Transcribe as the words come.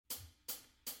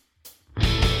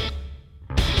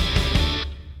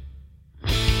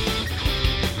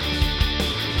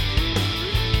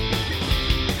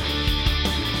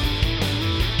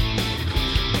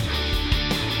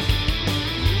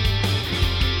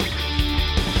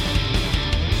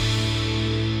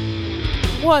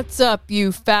What's up,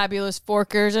 you fabulous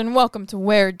forkers, and welcome to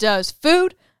Where Does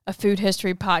Food, a food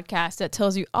history podcast that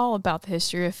tells you all about the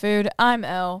history of food. I'm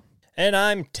Elle. And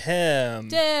I'm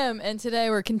Tim. And today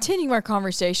we're continuing our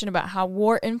conversation about how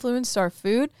war influenced our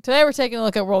food. Today we're taking a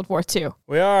look at World War II.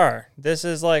 We are. This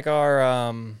is like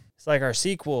our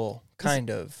sequel,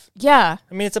 kind of. Yeah.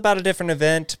 I mean, it's about a different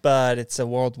event, but it's a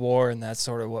world war, and that's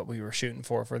sort of what we were shooting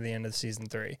for the end of season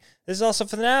 3. This is also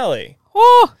finale.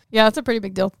 Oh, yeah, that's a pretty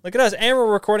big deal. Look at us, and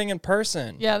we're recording in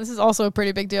person. Yeah, this is also a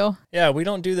pretty big deal. Yeah, we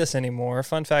don't do this anymore.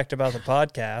 Fun fact about the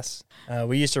podcast,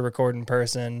 we used to record in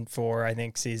person for, I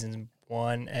think, season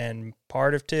 1 and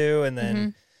part of 2, and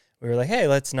then we were like, hey,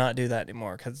 let's not do that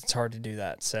anymore because it's hard to do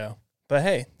that. So, but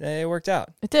hey, it worked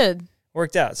out. It did.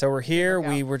 Worked out. So we're here.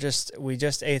 We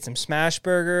just ate some smash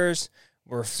burgers.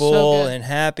 We're full and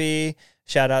happy.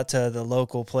 Shout out to the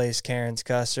local place, Karen's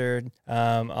Custard.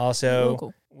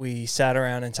 We sat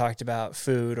around and talked about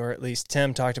food, or at least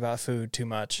Tim talked about food too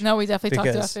much. No, we definitely talked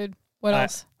about food. What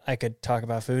else? I could talk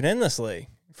about food endlessly.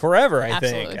 Forever, I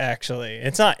think, actually.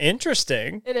 It's not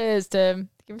interesting. It is, Tim.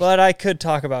 But I could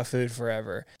talk about food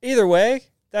forever. Either way,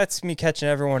 that's me catching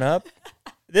everyone up.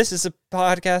 This is a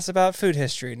podcast about food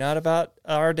history, not about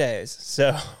our days.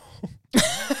 So,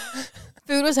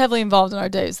 food was heavily involved in our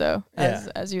days, though,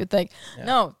 as you would think. Yeah.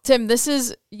 No, Tim,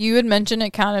 you had mentioned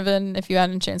it kind of in, if you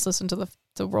hadn't a chance to listen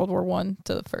to World War I,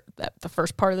 to the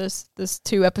first part of this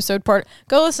 2-episode part,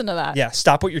 go listen to that. Yeah,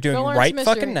 stop what you're doing right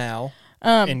fucking now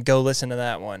and go listen to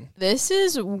that one. This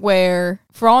is where,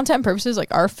 for all intent and purposes,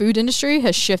 like our food industry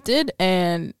has shifted,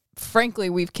 and frankly,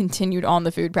 we've continued on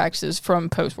the food practices from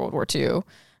post-World War II,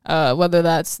 whether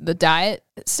that's the diet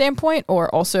standpoint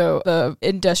or also the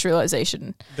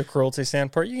industrialization. The cruelty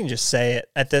standpoint, you can just say it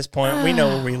at this point. We know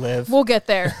where we live. We'll get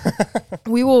there.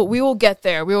 We will get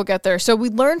there. We will get there. So we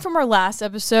learned from our last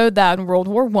episode that in World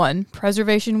War I,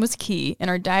 preservation was key, and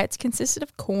our diets consisted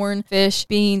of corn, fish,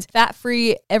 beans,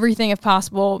 fat-free, everything if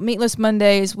possible, meatless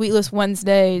Mondays, wheatless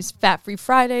Wednesdays, fat-free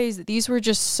Fridays. These were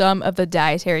just some of the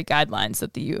dietary guidelines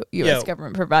that the U.S.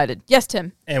 government provided. Yes,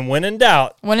 Tim. And when in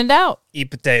doubt,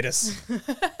 eat potatoes.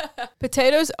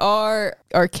 Potatoes are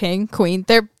king, queen.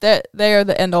 They are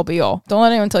the end all be all. Don't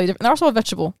let anyone tell you different. They're also a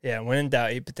vegetable. Yeah, when in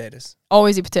doubt, eat potatoes.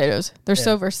 Always eat potatoes. They're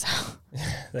so versatile.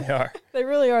 They are. They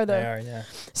really are, though. They are, yeah.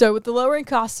 So with the lowering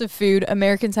costs of food,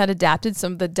 Americans had adapted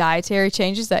some of the dietary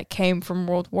changes that came from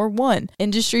World War I.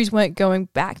 Industries went going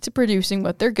back to producing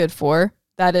what they're good for.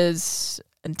 That is,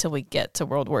 until we get to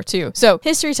World War II. So,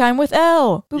 history time with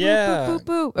Elle. Boop, yeah. Boop, boop,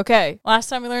 boop, boop. Okay, last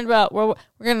time we learned about we're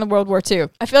getting to World War II.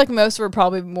 I feel like most were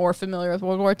probably more familiar with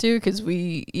World War II because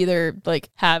we either like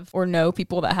have or know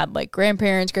people that had like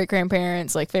grandparents,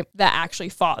 great-grandparents, like that actually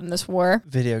fought in this war.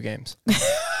 Video games.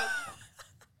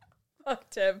 Fuck,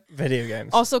 Tim. Video games.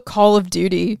 Also, Call of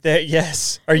Duty.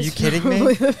 Yes. Are you kidding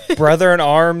me? Brother in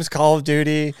Arms, Call of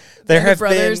Duty. There have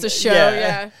Brothers, been the show,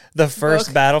 yeah. The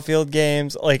first Battlefield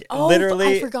games, like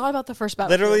literally. I forgot about the first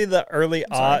Battlefield. Literally the early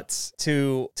aughts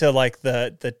to like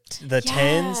the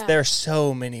tens. There are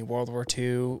so many World War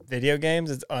II video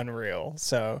games. It's unreal.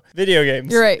 So video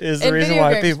games, you're right, is the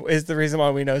reason why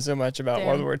we know so much about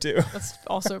World War II. That's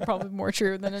also probably more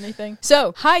true than anything.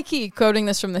 So high key quoting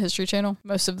this from the History Channel.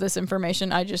 Most of this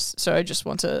information, I just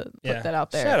want to put that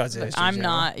out there. Shout out to History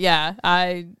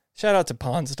Channel. Shout out to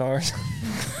Pawn Stars.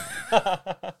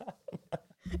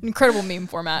 Incredible meme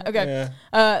format. Okay.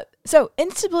 Yeah. So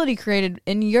instability created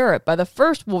in Europe by the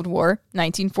First World War,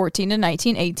 1914 to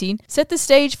 1918, set the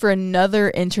stage for another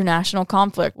international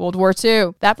conflict, World War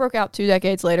II. That broke out 2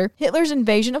 decades later. Hitler's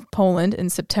invasion of Poland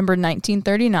in September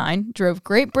 1939 drove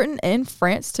Great Britain and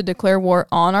France to declare war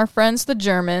on our friends, the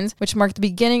Germans, which marked the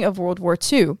beginning of World War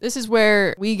II. This is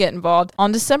where we get involved.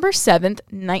 On December 7th,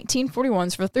 1941,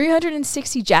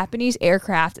 360 Japanese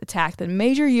aircraft attacked the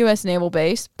major U.S. naval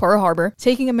base, Pearl Harbor,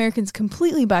 taking Americans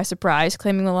completely by surprise,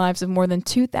 claiming the lives of more than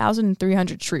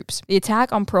 2,300 troops. The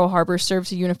attack on Pearl Harbor served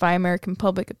to unify American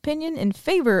public opinion in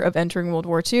favor of entering World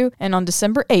War II, and on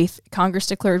December 8th, Congress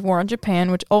declared war on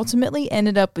Japan, which ultimately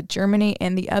ended up with Germany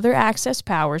and the other Axis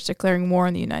powers declaring war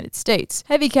on the United States.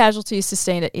 Heavy casualties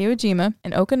sustained at Iwo Jima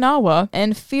and Okinawa,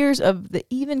 and fears of the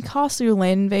even costlier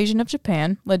land invasion of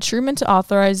Japan led Truman to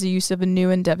authorize the use of a new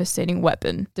and devastating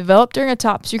weapon. Developed during a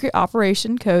top-secret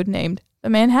operation codenamed the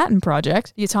Manhattan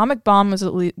Project, the atomic bomb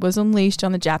was unleashed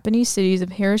on the Japanese cities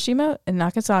of Hiroshima and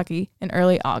Nagasaki in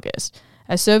early August.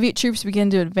 As Soviet troops began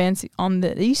to advance on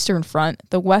the Eastern Front,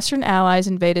 the Western Allies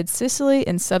invaded Sicily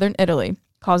and southern Italy.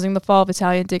 causing the fall of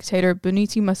Italian dictator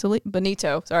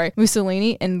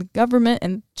Mussolini and government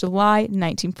in July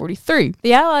 1943.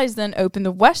 The Allies then opened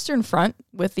the Western Front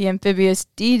with the amphibious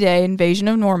D-Day invasion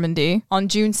of Normandy on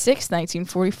June 6,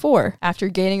 1944. After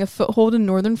gaining a foothold in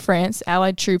northern France,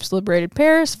 Allied troops liberated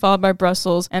Paris, followed by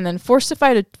Brussels, and then forced to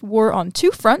fight a war on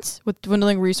two fronts. With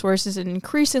dwindling resources and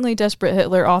increasingly desperate,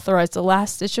 Hitler authorized a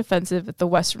last-ditch offensive at the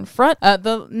Western Front.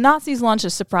 The Nazis launched a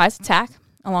surprise attack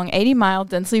along 80-mile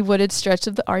densely wooded stretch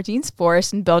of the Ardennes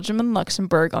Forest in Belgium and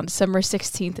Luxembourg on December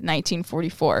 16,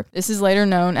 1944. This is later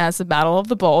known as the Battle of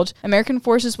the Bulge. American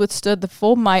forces withstood the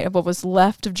full might of what was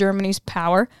left of Germany's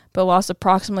power, but lost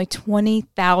approximately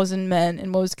 20,000 men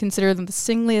in what was considered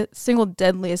the single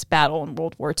deadliest battle in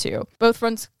World War II. Both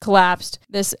fronts collapsed.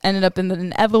 This ended up in the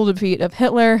inevitable defeat of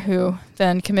Hitler, who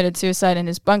then committed suicide in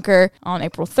his bunker on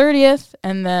April 30th,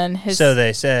 and then his... So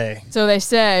they say.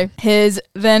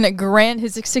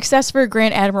 His successor,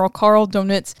 Grand Admiral Karl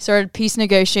Dönitz, started peace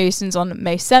negotiations on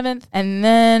May 7th, and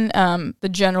then the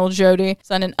General Jody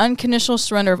signed an unconditional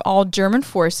surrender of all German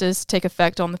forces to take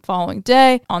effect on the following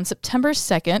day. On September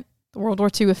 2nd, World War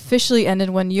II officially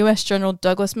ended when U.S. General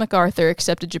Douglas MacArthur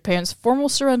accepted Japan's formal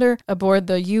surrender aboard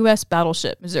the U.S.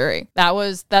 battleship Missouri.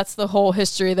 That's the whole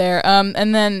history there.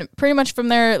 And then pretty much from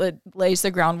there, it lays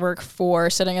the groundwork for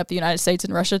setting up the United States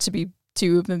and Russia to be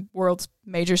two of the world's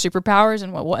major superpowers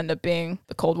and what will end up being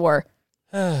the Cold War.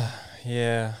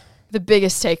 Yeah. The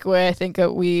biggest takeaway, I think,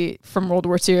 from World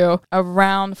War II,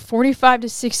 around 45 to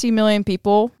 60 million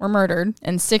people were murdered,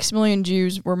 and 6 million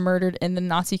Jews were murdered in the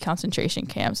Nazi concentration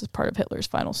camps as part of Hitler's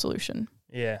final solution.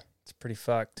 Yeah, it's pretty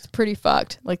fucked. It's pretty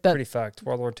fucked. Like that. Pretty fucked.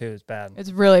 World War II is bad.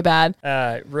 It's really bad.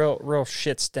 Real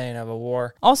shit stain of a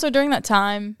war. Also, during that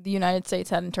time, the United States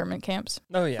had internment camps.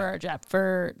 Oh yeah.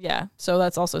 So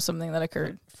that's also something that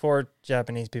occurred for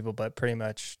Japanese people, but pretty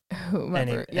much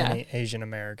whomever, any Asian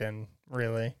American.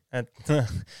 Really,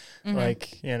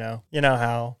 like you know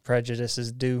how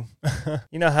prejudices do.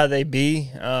 You know how they be.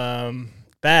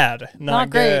 Bad, not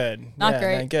good, not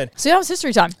great. Not good. So that was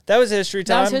history time.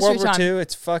 World War II.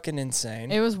 It's fucking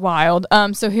insane. It was wild.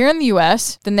 So here in the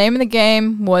U.S., the name of the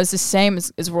game was the same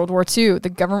as World War II. The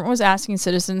government was asking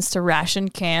citizens to ration,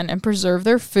 can, and preserve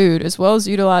their food, as well as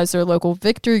utilize their local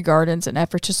victory gardens in an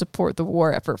effort to support the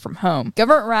war effort from home.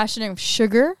 Government rationing of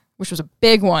sugar, which was a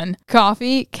big one,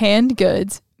 coffee, canned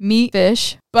goods, meat,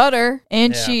 fish, butter,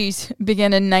 and cheese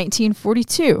began in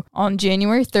 1942. On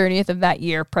January 30th of that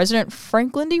year, President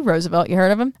Franklin D. Roosevelt, you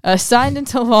heard of him, signed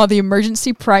into law the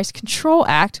Emergency Price Control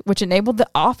Act, which enabled the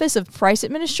Office of Price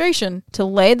Administration to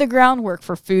lay the groundwork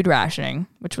for food rationing,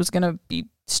 which was going to be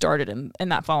started in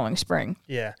that following spring.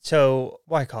 Yeah. So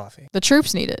why coffee? The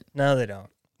troops need it. No, they don't.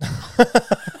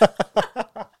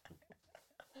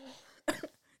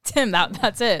 Tim,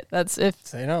 that's it. That's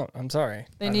if they don't. I'm sorry.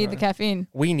 They need the caffeine.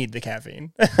 We need the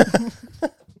caffeine.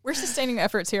 We're sustaining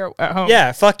efforts here at home.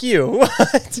 Yeah, fuck you.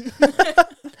 What?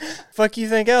 Fuck you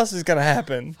think else is gonna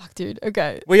happen? Fuck, dude.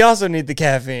 Okay. We also need the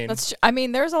caffeine.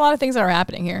 There's a lot of things that are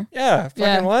happening here. Yeah.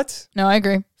 Fucking what? No, I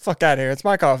agree. Fuck out of here. It's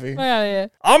my coffee. Yeah.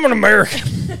 I'm an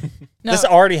American. No. This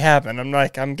already happened.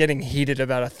 I'm getting heated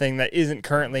about a thing that isn't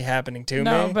currently happening to me.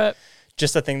 No, but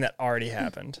just a thing that already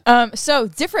happened. So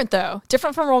different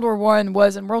from World War I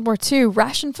was in World War II,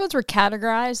 ration foods were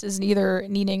categorized as either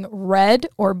needing red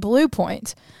or blue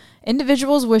points.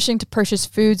 Individuals wishing to purchase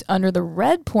foods under the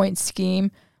red point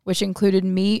scheme, which included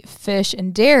meat, fish,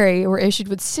 and dairy, were issued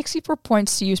with 64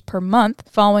 points to use per month.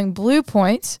 Following blue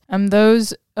points,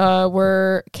 those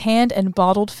were canned and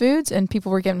bottled foods, and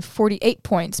people were given 48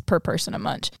 points per person a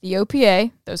month. The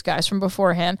OPA, those guys from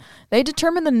beforehand, they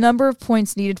determined the number of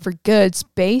points needed for goods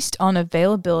based on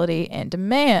availability and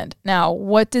demand. Now,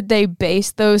 what did they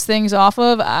base those things off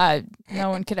of? No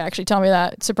one could actually tell me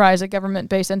that. Surprise, a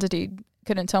government-based entity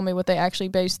couldn't tell me what they actually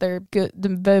based the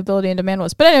availability and demand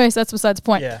was. But anyways, that's besides the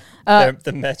point. Yeah,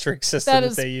 the metric system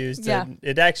that they used,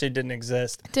 it actually didn't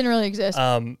exist. It didn't really exist.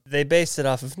 They based it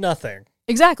off of nothing.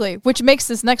 Exactly, which makes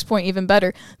this next point even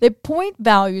better. The point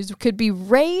values could be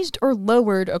raised or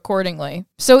lowered accordingly.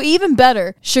 So even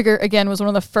better, sugar, again, was one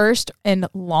of the first and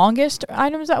longest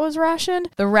items that was rationed.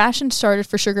 The ration started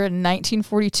for sugar in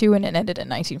 1942 and it ended in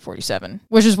 1947,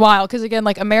 which is wild because, again,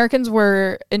 like Americans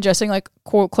were ingesting like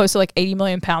close to like 80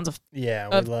 million pounds of we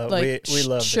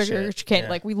love sugar.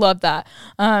 Like we love that.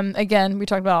 Again, we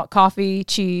talked about coffee,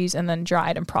 cheese, and then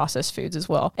dried and processed foods as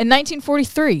well. In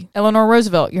 1943, Eleanor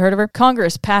Roosevelt, you heard of her?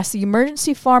 Congress passed the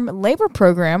Emergency Farm Labor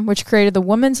Program, which created the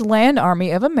Women's Land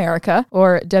Army of America,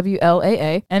 or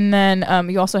WLAA. And then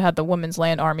you also had the Women's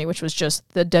Land Army, which was just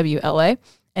the WLA.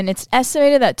 And it's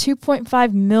estimated that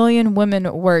 2.5 million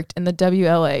women worked in the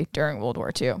WLA during World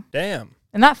War II. Damn.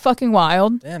 Isn't that fucking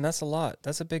wild? Damn, that's a lot.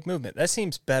 That's a big movement. That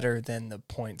seems better than the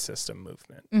point system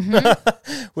movement,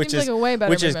 which is like a way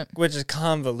better movement. Which is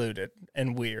convoluted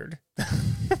and weird.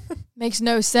 Makes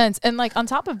no sense. And like on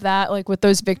top of that, like with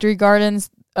those victory gardens,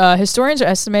 historians are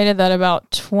estimated that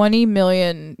about 20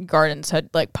 million gardens had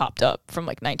like popped up from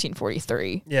like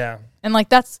 1943. Yeah. And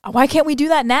like why can't we do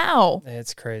that now?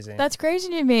 It's crazy. That's crazy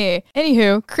to me.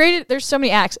 Anywho, there's so many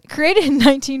acts. Created in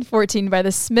 1914 by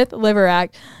the Smith-Liver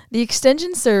Act, the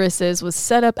Extension Services was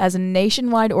set up as a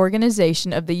nationwide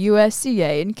organization of the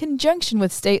USCA in conjunction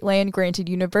with state land-granted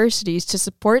universities to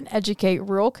support and educate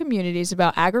rural communities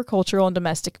about agricultural and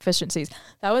domestic efficiencies.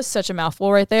 That was such a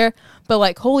mouthful right there. But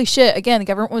like, holy shit, again, the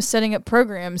government was setting up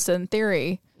programs in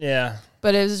theory. Yeah.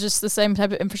 But it was just the same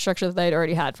type of infrastructure that they'd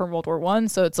already had from World War I.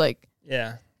 So it's like,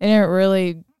 yeah, they didn't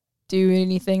really do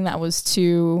anything that was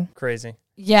too crazy.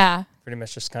 Yeah. Pretty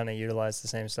much just kind of utilize the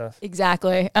same stuff.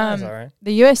 Exactly. That's all right.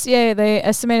 The USDA, they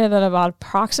estimated that about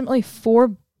approximately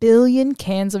 4 billion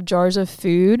cans of jars of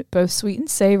food, both sweet and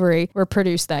savory, were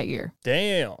produced that year.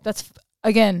 Damn. That's,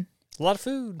 again, a lot of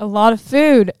food. A lot of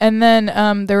food. And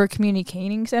then there were community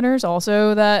canning centers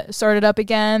also that started up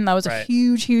again. That was a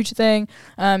huge, huge thing.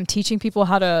 Teaching people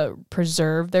how to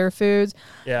preserve their foods.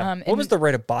 Yeah. What was the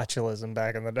rate of botulism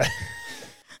back in the day?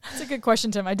 That's a good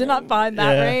question, Tim. I did not find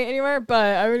that rate anywhere,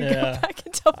 but I would go back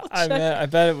and double check. I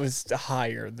bet it was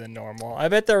higher than normal. I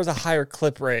bet there was a higher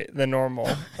clip rate than normal.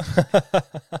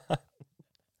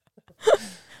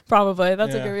 Probably.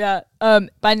 That's a good,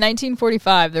 by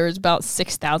 1945, there was about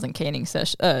 6,000 canning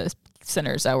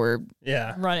centers that were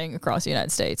running across the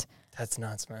United States. That's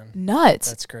nuts, man. Nuts.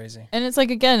 That's crazy. And it's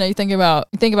like, again, you think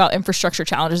about infrastructure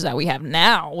challenges that we have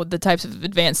now with the types of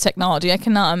advanced technology. I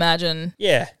cannot imagine.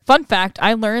 Yeah. Fun fact,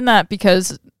 I learned that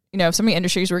because, so many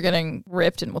industries were getting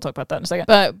ripped, and we'll talk about that in a second.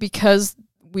 But because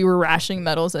we were rationing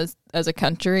metals as a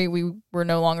country, we were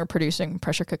no longer producing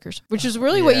pressure cookers, which is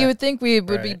really what you would think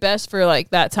would be best for like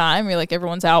that time. You're like,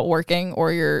 everyone's out working,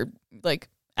 or you're like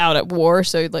out at war,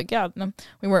 so like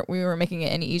we weren't making it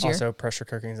any easier. Also, pressure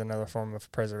cooking is another form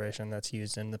of preservation that's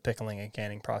used in the pickling and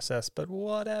canning process, but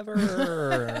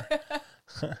whatever.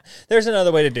 There's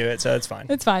another way to do it, so it's fine.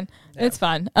 It's fine. Yeah. It's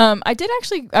fine.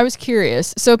 I was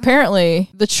curious. So apparently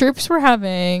the troops were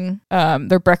having,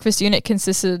 their breakfast unit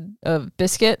consisted of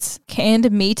biscuits,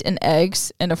 canned meat and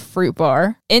eggs, and a fruit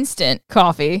bar, instant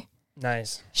coffee.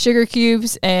 Nice. Sugar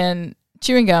cubes and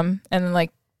chewing gum, and then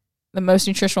like the most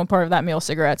nutritional part of that meal,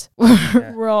 cigarettes.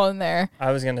 We're all in there.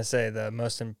 I was going to say the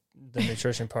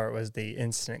nutrition part was the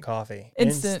instant coffee.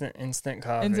 Instant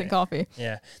coffee. Instant coffee.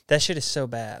 Yeah. That shit is so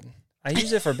bad. I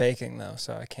use it for baking, though,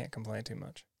 so I can't complain too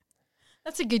much.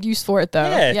 That's a good use for it,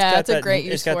 though. Yeah, it's a great use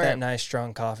for it. It's got that nice,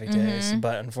 strong coffee taste,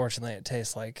 but unfortunately it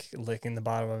tastes like licking the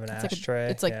bottom of an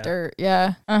ashtray. It's like dirt,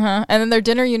 yeah. And then their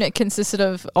dinner unit consisted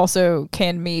of also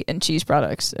canned meat and cheese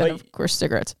products, and of course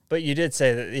cigarettes. But you did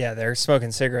say that, they're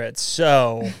smoking cigarettes,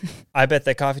 so I bet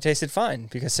that coffee tasted fine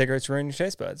because cigarettes ruin your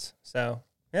taste buds. So...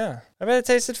 yeah, I bet it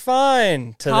tasted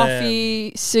fine to coffee,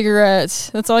 them. Cigarettes,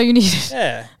 that's all you needed.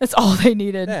 Yeah. That's all they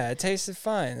needed. Yeah, it tasted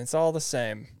fine. It's all the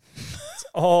same. It's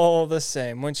all the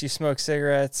same. Once you smoke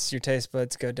cigarettes, your taste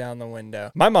buds go down the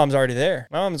window. My mom's already there.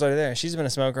 She's been a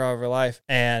smoker all of her life,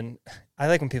 and I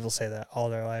like when people say that, all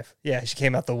their life. Yeah, she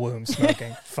came out the womb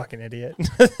smoking. Fucking idiot.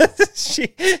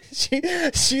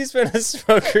 She's been a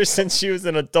smoker since she was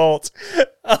an adult.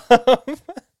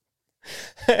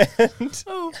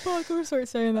 Oh fuck, I'm sorry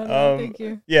saying that. Thank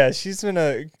you. Yeah, she's been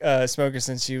a smoker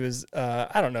since she was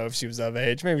I don't know if she was of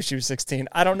age, maybe she was 16.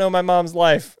 I don't know my mom's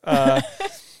life.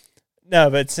 No,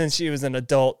 but since she was an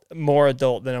adult, more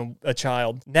adult than a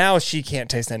child, now she can't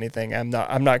taste anything. I'm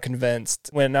not convinced.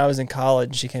 When I was in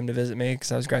college, she came to visit me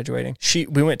because I was graduating.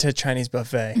 We went to a Chinese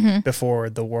buffet before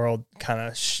the world kind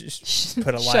of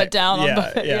put a light. Shut down on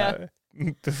buffet. Yeah.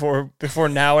 Before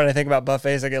now, when I think about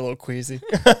buffets, I get a little queasy.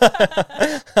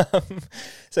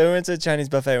 So we went to a Chinese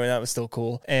buffet when that was still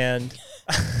cool, and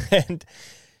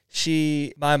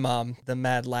my mom, the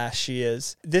mad lass she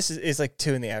is. This is like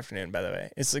 2 p.m, by the way.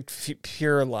 It's like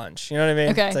pure lunch. You know what I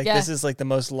mean? Okay, it's like this is like the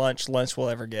most lunch we'll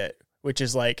ever get, which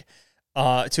is like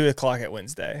 2:00 at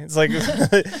Wednesday. It's like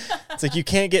it's like you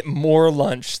can't get more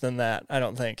lunch than that. I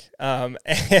don't think. And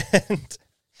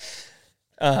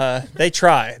they've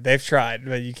tried,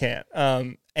 but you can't.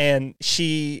 And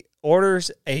she orders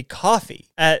a coffee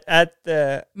at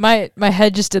the. My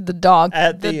head just did the dog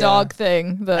dog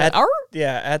thing. At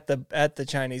the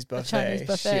Chinese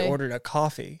buffet. She ordered a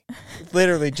coffee,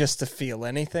 literally just to feel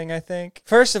anything. I think.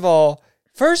 First of all,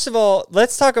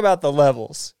 let's talk about the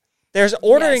levels. There's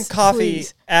ordering coffee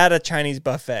at a Chinese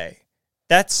buffet.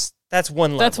 That's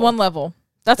one level. That's one level.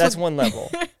 That's one level.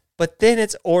 but then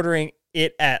it's ordering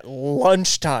it at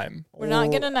lunchtime. We're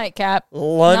not getting a nightcap.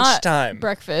 Lunchtime. Not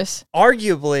breakfast.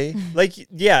 Arguably, like,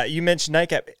 yeah, you mentioned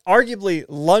nightcap. Arguably,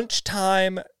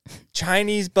 lunchtime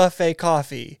Chinese buffet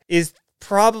coffee is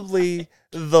probably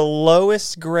the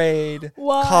lowest grade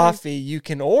coffee you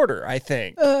can order, I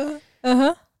think.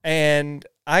 And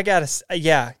I gotta,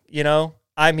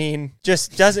 I mean,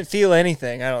 just doesn't feel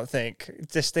anything, I don't think.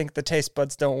 Just think the taste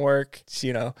buds don't work,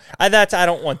 I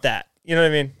don't want that. You know what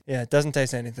I mean? Yeah, it doesn't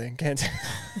taste anything. Can't.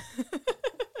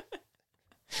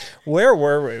 Where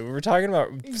were we? We were talking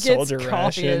about soldier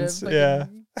rations. Yeah.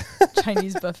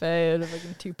 Chinese buffet at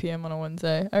like 2 p.m. on a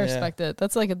Wednesday. I respect it.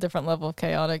 That's like a different level of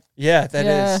chaotic. Yeah, that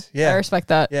is. Yeah. I respect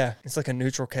that. Yeah. It's like a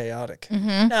neutral chaotic.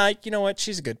 Mm-hmm. Nah, you know what?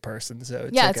 She's a good person. So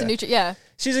it's it's a neutral. Yeah.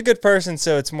 She's a good person,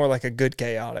 so it's more like a good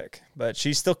chaotic. But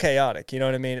she's still chaotic. You know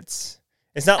what I mean? It's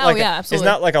not absolutely. It's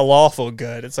not like a lawful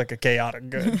good. It's like a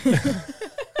chaotic good.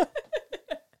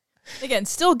 Again,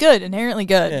 still good, inherently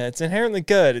good. Yeah, it's inherently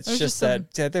good. It's just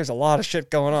that there's a lot of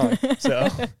shit going on. So,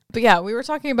 but yeah, we were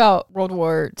talking about World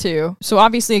War II. So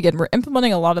obviously, again, we're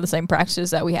implementing a lot of the same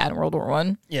practices that we had in World War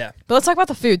I. Yeah. But let's talk about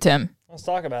the food, Tim. Let's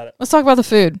talk about it. Let's talk about the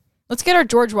food. Let's get our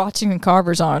George Washington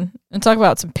Carvers on and talk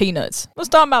about some peanuts. Let's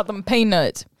talk about them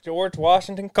peanuts. George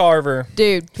Washington Carver.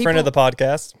 Dude. Friend of the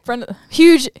podcast.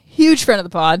 Huge friend of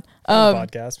the pod.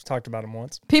 Podcast. We talked about him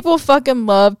once. People fucking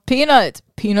love peanuts.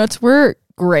 Peanuts were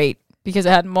great because it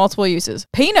had multiple uses.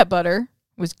 Peanut butter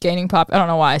was gaining pop. I don't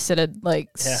know why I said it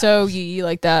so yee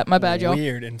like that. My bad, y'all.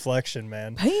 Weird inflection,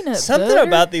 man. Something butter?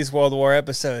 About these World War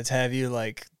episodes have you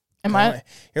like... You're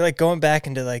like going back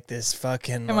into like this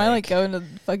fucking... I like going to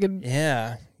fucking...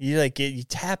 Yeah. You like you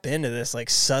tap into this like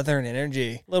Southern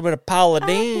energy. A little bit of Paula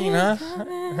Deen, huh?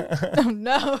 Oh,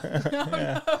 no.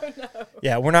 No.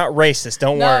 Yeah, we're not racist.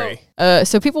 Don't worry.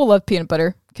 So people love peanut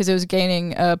butter because it was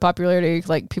gaining popularity.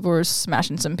 Like people were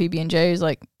smashing some PB&Js,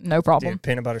 like no problem. Dude,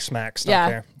 peanut butter smacks. Yeah.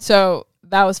 Don't care. So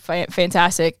that was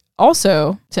fantastic.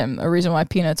 Also, Tim, a reason why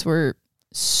peanuts were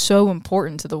so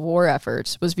important to the war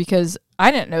efforts was because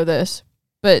I didn't know this,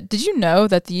 but did you know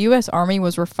that the U.S. Army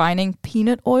was refining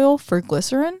peanut oil for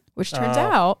glycerin, which turns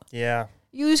out you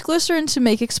use glycerin to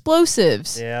make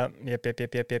explosives. Yeah.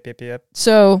 Yep.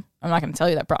 So I'm not going to tell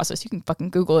you that process. You can fucking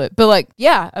Google it. But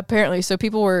apparently, so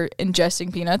people were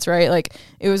ingesting peanuts, right? Like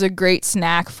it was a great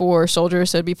snack for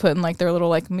soldiers. So it'd be put in like their little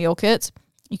like meal kits.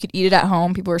 You could eat it at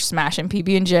home. People were smashing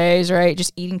PB&Js, right?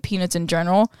 Just eating peanuts in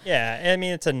general. Yeah, I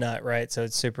mean, it's a nut, right? So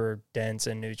it's super dense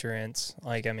in nutrients.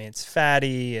 Like, I mean, it's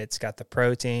fatty. It's got the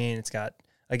protein. It's got,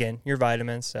 again, your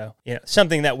vitamins. So,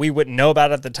 something that we wouldn't know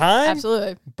about at the time.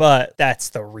 Absolutely. But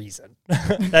that's the reason.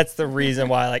 That's the reason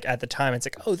why, like, at the time, it's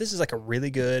like, oh, this is like a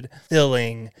really good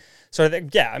filling. So,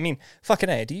 I mean, fucking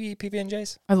A, do you eat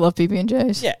PB&Js? I love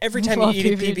PB&Js. Yeah, every time you eat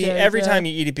a time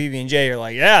you eat a PB&J, you're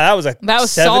like, that was a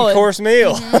 7-course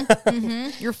meal.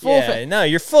 Mm-hmm. You're full. No,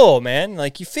 you're full, man.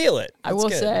 Like, you feel it. I will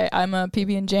say, I'm a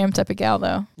PB and jam type of gal,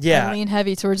 though. Yeah. I lean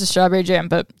heavy towards the strawberry jam,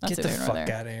 but that's Get the fuck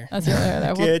out of here.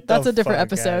 That's that's a different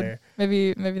episode.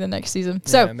 Maybe the next season.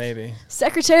 So, yeah, maybe.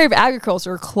 Secretary of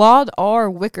Agriculture Claude R.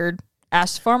 Wickard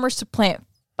asked farmers to plant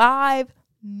 5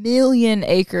 million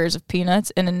acres of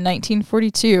peanuts, and in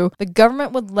 1942 the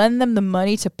government would lend them the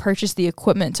money to purchase the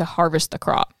equipment to harvest the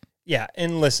crop. Yeah,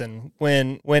 and listen,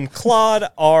 when Claude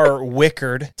R.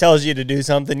 Wickard tells you to do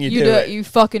something, you do it. You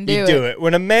fucking do it. You do it.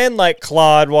 When a man like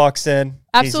Claude walks in,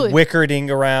 absolutely, he's wickarding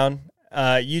around,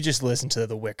 you just listen to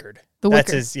the Wickard.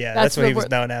 That's what he was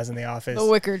known as in the office. The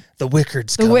Wickard. The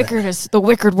Wickard's coming. The Wickard is the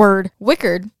Wickard word.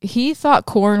 Wickard, he thought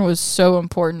corn was so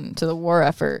important to the war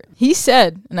effort. He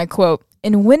said, and I quote,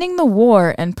 "In winning the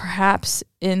war and perhaps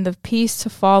in the peace to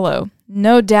follow,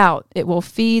 no doubt it will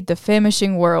feed the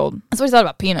famishing world." That's what he thought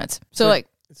about peanuts.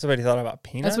 That's what he thought about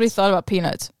peanuts? That's what he thought about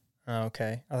peanuts. Oh,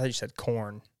 okay. I thought you said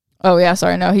corn. Oh, yeah.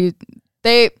 Sorry. No, let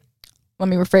me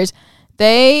rephrase.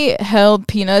 They held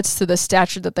peanuts to the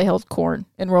stature that they held corn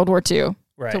in World War II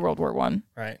to World War I.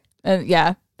 Right. And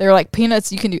yeah, they were like,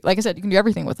 peanuts, you can do, like I said, you can do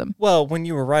everything with them. Well, when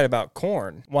you were right about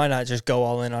corn, why not just go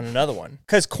all in on another one?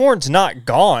 Because corn's not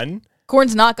gone.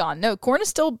 Corn's not gone. No, corn is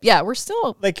still, we're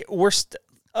still. Like, we're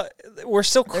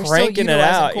still cranking it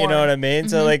out, corn. You know what I mean? Mm-hmm.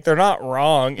 So, like, they're not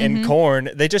wrong in corn.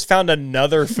 They just found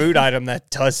another food item that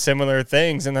does similar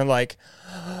things, and they're like,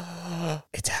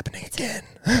 it's happening again.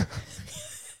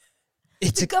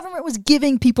 The government was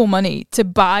giving people money to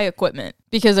buy equipment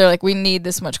because they're like, we need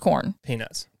this much corn.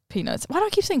 Peanuts. peanuts. Why do I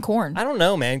keep saying corn? I don't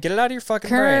know, man. Get it out of your fucking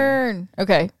brain. Corn.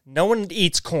 Okay. No one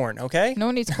eats corn, okay? No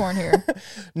one eats corn here.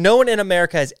 No one in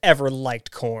America has ever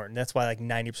liked corn. That's why like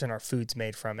 90% of our food's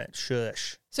made from it.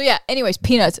 Shush. So yeah, anyways,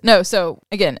 peanuts. No, so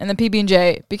again, and the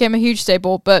PB&J became a huge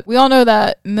staple, but we all know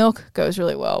that milk goes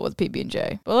really well with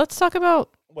PB&J. But let's talk about...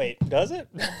 Wait, does it?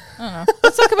 I don't know.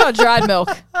 Let's talk about dried milk,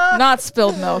 not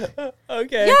spilled milk.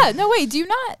 Okay. Yeah, no, wait, do you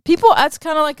not? People, that's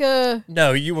kind of like a...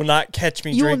 No, you will not catch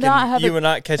me drinking... You will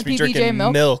not catch me drinking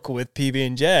milk with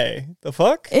PB&J. The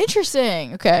fuck?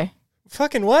 Interesting. Okay.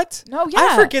 Fucking what? No, yeah.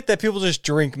 I forget that people just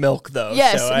drink milk, though.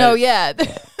 Yes, yeah.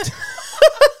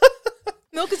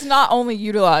 Milk is not only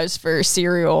utilized for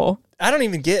cereal. I don't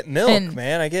even get milk,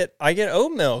 man. I get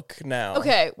oat milk now.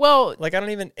 Okay, well... Like, I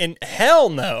don't even... And hell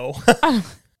no.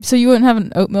 So you wouldn't have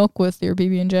an oat milk with your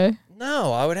PB&J?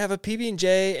 No, I would have a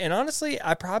PB&J, and honestly,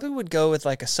 I probably would go with,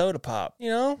 like, a soda pop,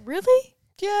 you know? Really?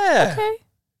 Yeah. Okay.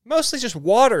 Mostly just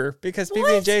water, because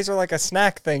PB&Js are, like, a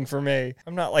snack thing for me.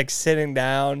 I'm not, like, sitting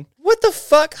down. What the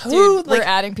fuck? Dude, we're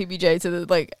adding PB&J to the,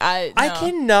 like, no. I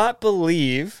cannot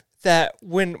believe that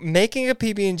when making a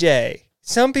PB&J,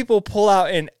 some people pull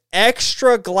out an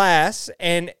extra glass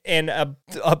and a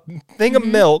thing of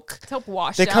milk. To help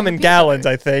wash They down come the in pizza. gallons,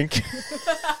 I think. A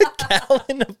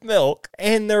gallon of milk.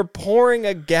 And they're pouring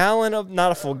a gallon of,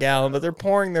 not a full gallon, but they're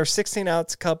pouring their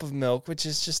 16-ounce cup of milk, which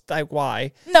is just like,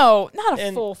 why? No, not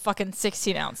a full fucking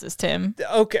 16 ounces, Tim.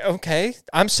 Okay.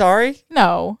 I'm sorry.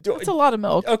 No, that's a lot of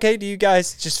milk. Okay, do you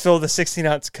guys just fill the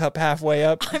 16-ounce cup halfway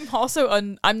up? I'm also,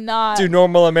 I'm not. Do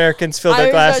normal Americans fill their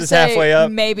glasses halfway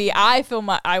up? Maybe. I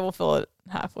will fill it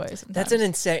halfway sometimes. That's an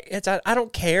insane. I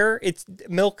don't care.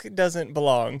 Milk doesn't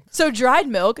belong. So dried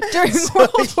milk during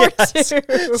World War II.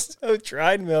 So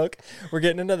dried milk. We're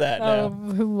getting into that now. Oh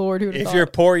Lord, who'd have If thought? you're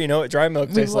poor, you know what dry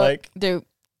milk tastes like. Dude,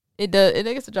 it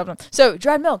gets the job done. So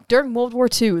dried milk during World War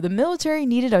II, the military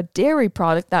needed a dairy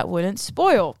product that wouldn't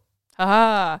spoil.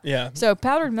 Yeah. So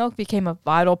powdered milk became a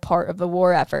vital part of the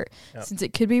war effort, since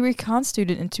it could be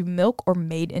reconstituted into milk or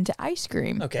made into ice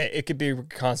cream. Okay, it could be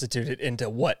reconstituted into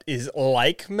what is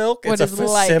like milk. What it's is a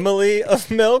facsimile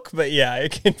of milk, but yeah,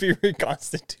 it can be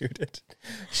reconstituted.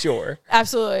 Sure.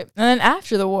 Absolutely. And then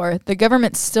after the war, the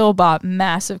government still bought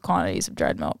massive quantities of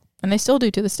dried milk, and they still do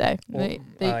to this day.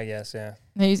 Yes, yeah.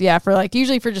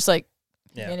 Usually for just like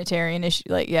humanitarian issue,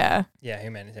 Yeah,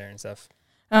 humanitarian stuff.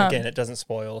 Again, it doesn't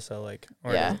spoil, so like,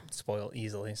 or it doesn't spoil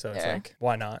easily, so it's like,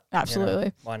 why not? Absolutely. You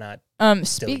know, why not?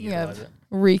 Speaking of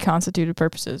reconstituted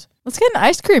purposes, let's get an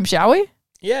ice cream, shall we?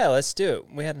 Yeah, let's do it.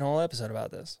 We had a whole episode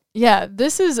about this. Yeah,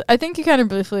 I think you kind of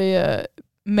briefly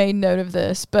made note of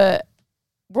this, but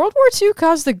World War II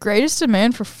caused the greatest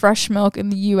demand for fresh milk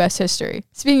in the U.S. history.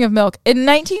 Speaking of milk, in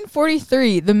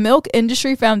 1943, the Milk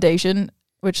Industry Foundation,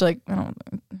 which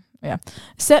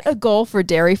set a goal for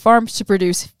dairy farms to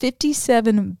produce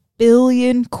 57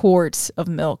 billion quarts of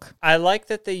milk. I like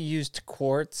that they used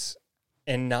quarts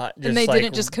and not just, and they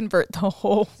didn't just convert the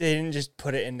whole. They didn't just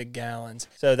put it into gallons.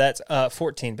 So that's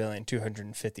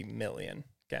 14,250,000,000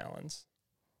 gallons.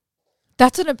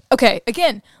 That's okay.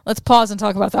 Again, let's pause and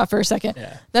talk about that for a second.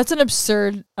 Yeah. That's an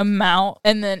absurd amount,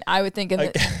 and then I would think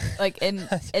at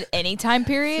any time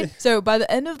period. So by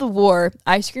the end of the war,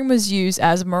 ice cream was used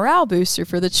as a morale booster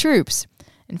for the troops.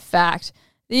 In fact,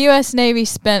 the U.S. Navy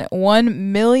spent $1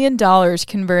 million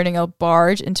converting a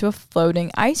barge into a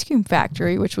floating ice cream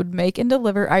factory, which would make and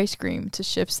deliver ice cream to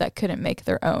ships that couldn't make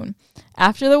their own.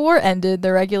 After the war ended,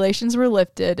 the regulations were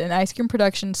lifted, and ice cream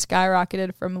production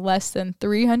skyrocketed from less than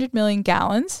 300 million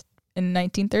gallons in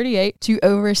 1938 to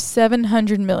over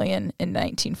 700 million in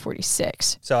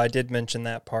 1946. So I did mention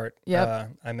that part.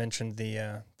 Yep. I mentioned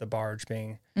the barge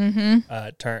being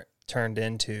turned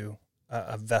into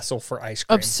a vessel for ice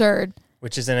cream. Absurd.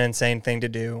 Which is an insane thing to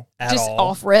do at just all.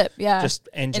 Just off rip, yeah. Just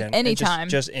in general. Any time.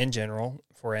 Just in general,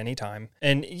 for any time.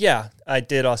 And yeah, I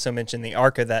did also mention the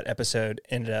arc of that episode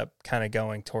ended up kind of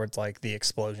going towards like the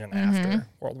explosion after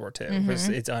World War II.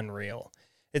 It's unreal.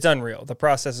 It's unreal. The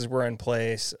processes were in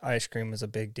place. Ice cream was a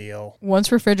big deal.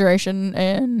 Once refrigeration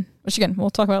and, which again, we'll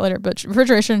talk about later, but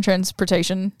refrigeration and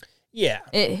transportation. Yeah.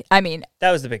 That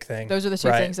was the big thing. Those are the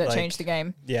two things that changed the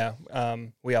game. Yeah.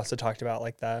 We also talked about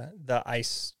like the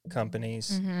ice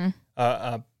companies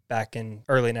back in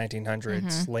early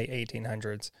 1900s, late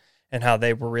 1800s, and how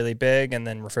they were really big, and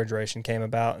then refrigeration came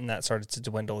about, and that started to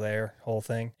dwindle their whole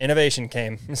thing. Innovation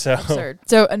came. Absurd.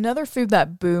 So another food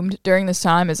that boomed during this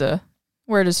time is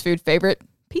where does food favorite?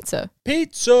 Pizza.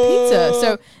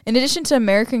 So in addition to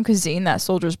American cuisine that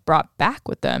soldiers brought back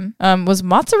with them, was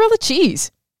mozzarella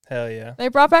cheese. Hell yeah. They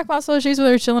brought back mozzarella cheese when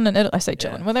they were chilling in Italy. I say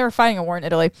chilling. When they were fighting a war in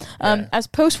Italy. As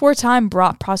post-war time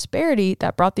brought prosperity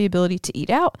that brought the ability to eat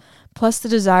out, plus the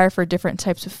desire for different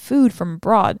types of food from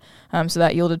abroad. So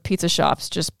that yielded pizza shops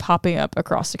just popping up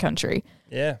across the country.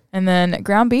 Yeah. And then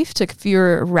ground beef took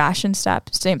fewer ration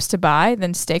stamps to buy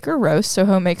than steak or roast, so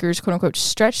homemakers, quote unquote,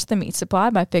 stretched the meat supply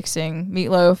by fixing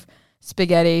meatloaf,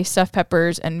 spaghetti, stuffed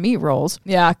peppers, and meat rolls.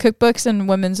 Yeah, cookbooks and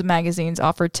women's magazines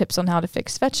offered tips on how to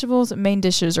fix vegetables, main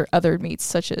dishes, or other meats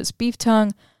such as beef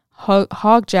tongue,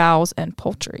 hog jowls, and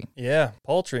poultry. Yeah,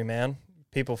 poultry, man.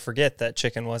 People forget that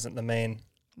chicken wasn't the main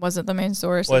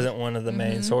source. Wasn't one of the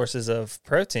main sources of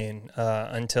protein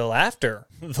until after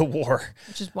the war.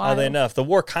 Which is wild. Oddly enough, the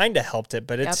war kind of helped it,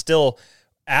 but it's still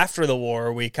after the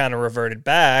war we kind of reverted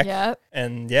back. Yep.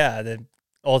 And yeah,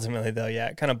 ultimately though, yeah,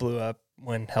 it kind of blew up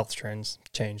when health trends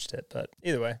changed it. But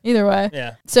either way.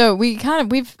 Yeah. So we've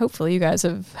hopefully you guys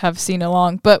have seen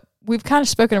along, but we've kind of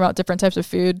spoken about different types of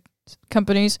food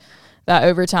companies that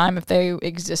over time, if they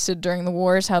existed during the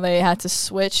wars, how they had to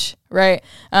switch, right?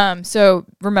 So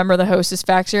remember the Hostess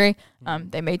factory?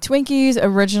 They made Twinkies.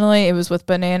 Originally, it was with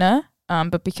banana,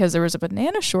 but because there was a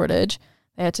banana shortage,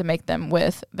 they had to make them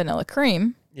with vanilla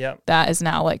cream. Yeah, that is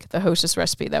now like the Hostess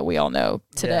recipe that we all know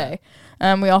today.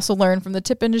 We also learned from the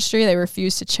tip industry they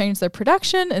refused to change their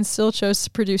production and still chose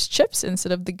to produce chips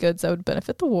instead of the goods that would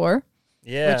benefit the war.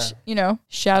 Yeah. Which,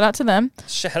 shout out to them.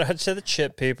 Shout out to the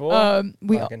chip people.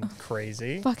 Fucking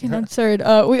crazy. Fucking absurd.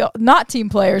 We not team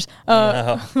players.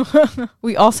 No.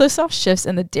 We also saw shifts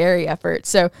in the dairy effort.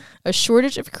 So a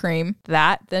shortage of cream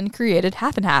that then created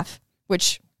half and half,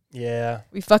 which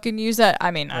we fucking use that.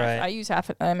 I mean, right. I use half.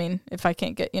 I mean, if I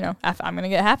can't get, half, I'm going to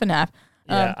get half and half.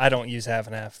 Yeah, I don't use half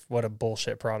and half. What a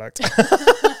bullshit product.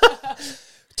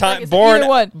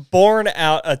 Born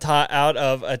out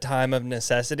of a time of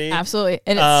necessity. Absolutely,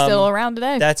 and it's still around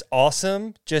today. That's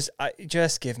awesome. Just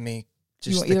give me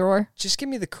either or. Just give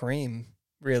me the cream,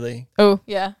 really. Oh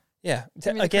yeah, yeah.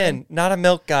 Again, not a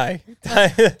milk guy.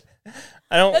 I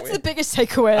don't. That's the biggest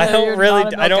takeaway. I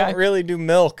don't really do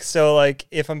milk. So like,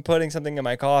 if I'm putting something in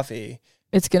my coffee,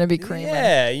 it's going to be cream.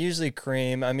 Yeah, usually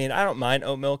cream. I mean, I don't mind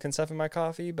oat milk and stuff in my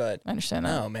coffee, but I understand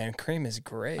that. No, man, cream is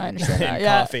great. I understand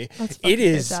that. Coffee. It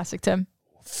is fantastic, Tim.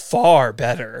 Far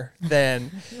better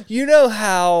than,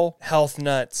 how health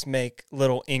nuts make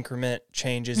little increment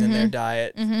changes in their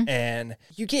diet, and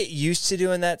you get used to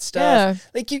doing that stuff.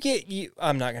 Yeah. Like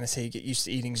I'm not going to say you get used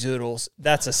to eating zoodles.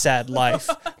 That's a sad life.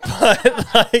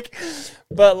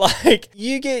 But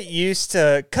you get used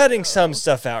to cutting some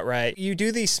stuff out, right? You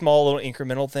do these small little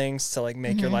incremental things to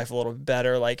make your life a little bit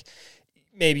better. Like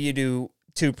maybe you do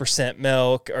 2%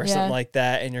 milk or something like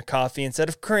that in your coffee instead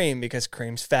of cream because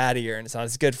cream's fattier and it's not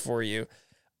as good for you.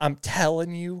 I'm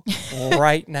telling you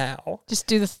right now. Just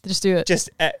do this. Just do it. Just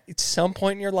at some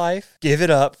point in your life, give it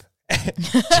up.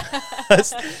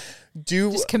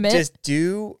 Just commit. Just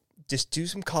do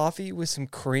some coffee with some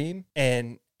cream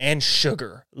and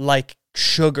sugar. Like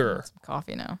sugar. Some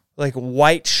coffee now. Like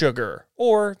white sugar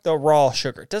or the raw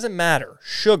sugar. It doesn't matter.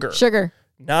 Sugar.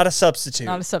 Not a substitute.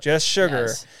 Just sugar.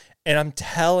 Yes. And I'm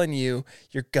telling you,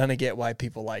 you're going to get why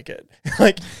people like it.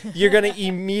 You're going to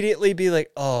immediately be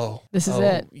like, this is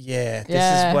it. Yeah,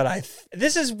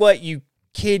 this is what you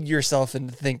kid yourself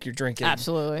into think you're drinking.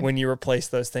 Absolutely. When you replace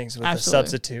those things with a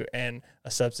substitute and a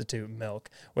substitute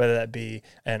milk, whether that be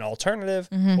an alternative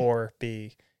or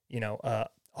be,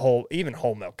 whole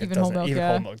milk.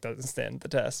 Whole milk doesn't stand the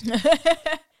test.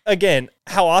 Again,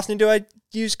 how often do I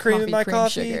use cream in my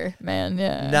coffee? Sugar, man,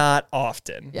 yeah. Not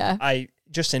often. Yeah.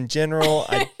 Just in general,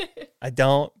 I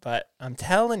don't, but I'm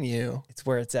telling you, it's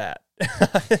where it's at.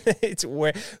 It's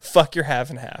where, fuck your half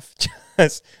and half.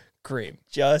 Just cream.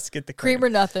 Just get the cream. Cream or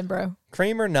nothing, bro.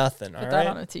 Cream or nothing, all right? Put that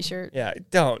on a t-shirt. Yeah,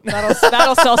 don't.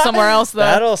 That'll sell somewhere else, though.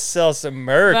 That'll sell some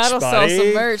merch, That'll buddy. sell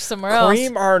some merch somewhere else.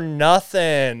 Cream or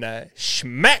nothing.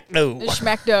 Schmackdo.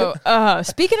 Schmackdo.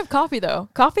 Speaking of coffee, though,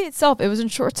 coffee itself, it was in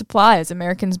short supply as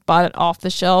Americans bought it off the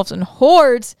shelves in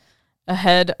hordes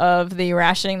ahead of the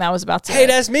rationing that was about to Hey,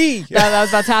 that's me. That was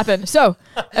about to happen. So,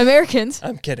 Americans.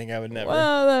 I'm kidding. I would never.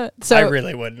 I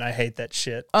really wouldn't. I hate that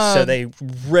shit. So they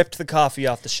ripped the coffee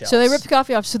off the shelves.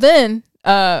 So then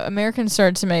Americans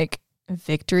started to make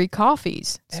victory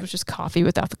coffees, which is coffee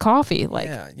without the coffee, like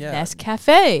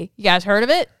Nescafe. You guys heard of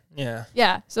it? Yeah.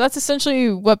 Yeah. So that's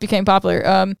essentially what became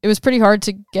popular. It was pretty hard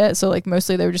to get. So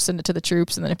mostly they would just send it to the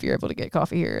troops. And then if you're able to get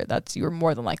coffee here, you were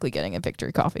more than likely getting a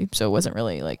victory coffee. So it wasn't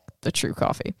really the true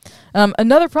coffee.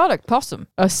 Another product, Possum,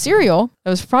 a cereal that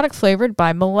was product flavored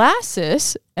by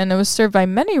molasses and it was served by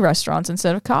many restaurants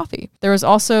instead of coffee. There was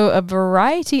also a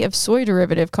variety of soy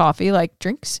derivative coffee like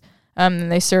drinks.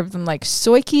 And they served them like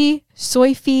soyki,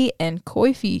 Soyfy and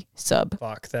Koifi sub.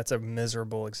 Fuck, that's a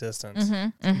miserable existence.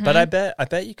 But I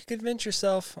bet you could convince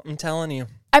yourself. I'm telling you.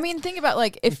 I mean, think about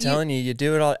like if I'm telling you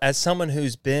do it all. As someone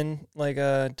who's been like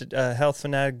a health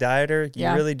fanatic dieter, you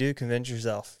really do convince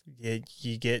yourself.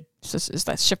 You get it's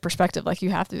that shift perspective. Like you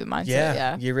have to do the mindset.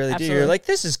 Yeah, you really do. You're like,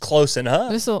 this is close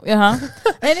enough.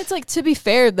 And it's like, to be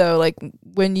fair though, like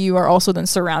when you are also then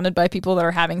surrounded by people that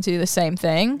are having to do the same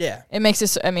thing. Yeah, it makes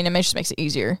it. I mean, it just makes it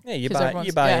easier. Yeah, you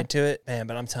buy into it, man.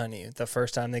 But I'm telling you, the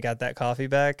first time they got that coffee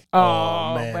back,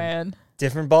 oh man,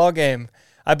 different ball game.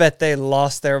 I bet they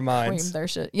lost their minds. Cream their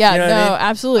shit. Yeah, you know I mean?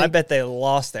 Absolutely. I bet they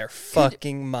lost their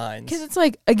fucking minds. Because it's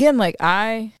like, again, like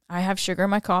I have sugar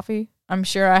in my coffee. I'm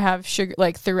sure I have sugar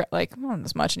like through like not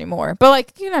as much anymore, but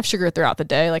like you can have sugar throughout the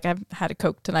day. Like I've had a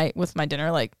Coke tonight with my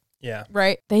dinner. Like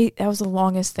right. That was the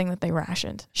longest thing that they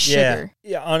rationed. Sugar.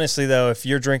 Yeah. Honestly though, if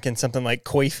you're drinking something like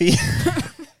Koifi.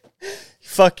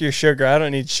 Fuck your sugar. I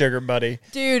don't need sugar, buddy.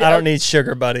 Dude. I don't need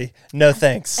sugar, buddy. No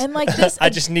thanks. And like this. I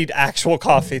just need actual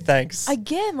coffee. Thanks.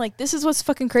 Again, like this is what's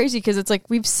fucking crazy because it's like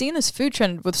we've seen this food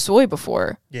trend with soy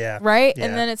before. Yeah. Right? Yeah.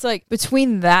 And then it's like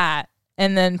between that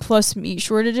and then plus meat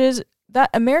shortages, that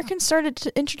Americans started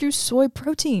to introduce soy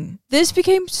protein. This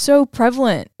became so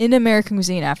prevalent in American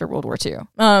cuisine after World War II.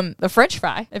 The French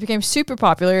fry, it became super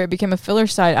popular. It became a filler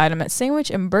side item at sandwich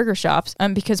and burger shops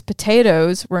because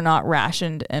potatoes were not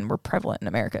rationed and were prevalent in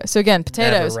America. So again,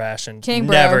 potatoes. Never rationed. King,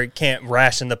 Never, can't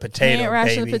ration the potato, Can't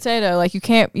ration baby. the potato. Like you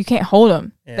can't hold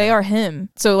them. Yeah. They are him.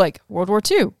 So like World War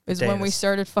II is when we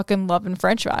started fucking loving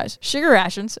French fries. Sugar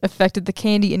rations affected the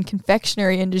candy and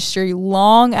confectionery industry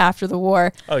long after the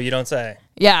war. Oh, you don't say.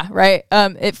 Yeah, right.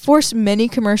 It forced many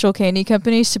commercial candy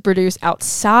companies to produce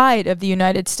outside of the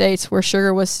United States where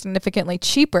sugar was significantly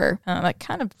cheaper. That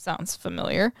kind of sounds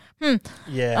familiar.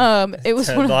 Yeah. It was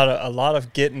a lot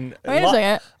of getting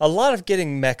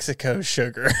Mexico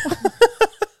sugar.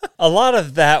 A lot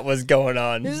of that was going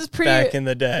on back in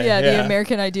the day. Yeah, the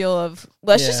American ideal of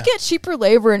let's just get cheaper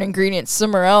labor and ingredients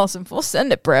somewhere else and we'll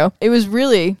send it, bro. It was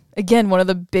really, again, one of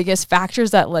the biggest factors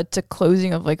that led to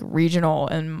closing of like regional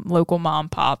and local mom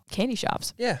pop candy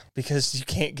shops. Yeah, because you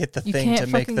can't get the thing to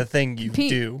make the thing you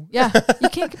do. Yeah, you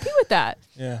can't compete with that.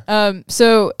 Yeah.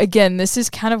 So again, this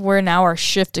is kind of where now our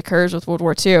shift occurs with World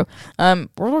War II. World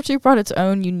War II brought its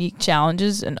own unique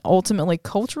challenges and ultimately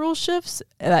cultural shifts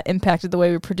that impacted the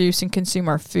way we produce and consume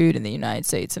our food in the United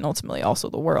States and ultimately also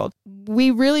the world.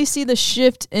 We really see the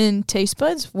shift in taste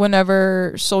buds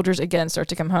whenever soldiers again start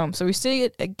to come home. So we see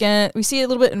it again. We see it a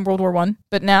little bit in World War I,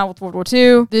 but now with World War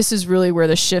II, this is really where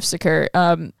the shifts occur.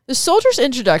 The soldiers'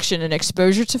 introduction and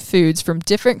exposure to foods from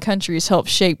different countries helped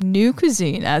shape new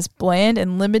cuisine as bland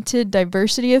and limited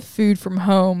diversity of food from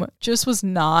home just was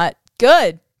not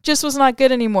good. Just was not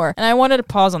good anymore. And I wanted to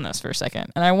pause on this for a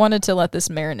second. And I wanted to let this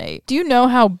marinate. Do you know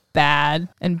how bad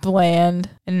and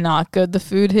bland and not good the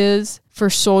food is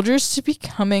for soldiers to be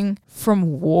coming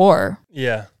from war?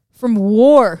 Yeah. From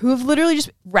war, who have literally just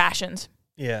rationed.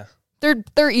 Yeah.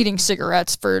 They're eating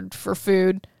cigarettes for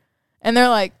food. And they're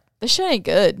like, this shit ain't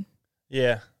good.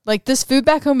 Yeah. Like, this food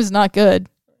back home is not good.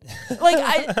 Like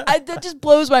I that just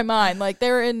blows my mind. Like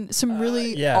they're in some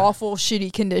really awful,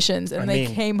 shitty conditions, and they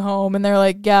came home and they're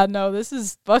like, "Yeah, no, this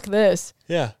is fuck this."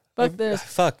 Yeah, fuck this.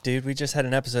 Fuck, dude. We just had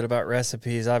an episode about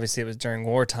recipes. Obviously, it was during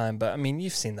wartime, but I mean,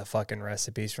 you've seen the fucking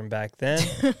recipes from back then.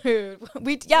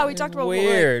 we talked about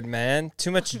weird, man.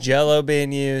 Too much Jello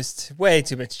being used. Way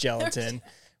too much gelatin.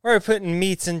 We're putting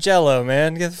meats in Jello,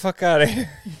 man. Get the fuck out of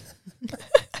here.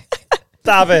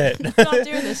 Stop it. We're not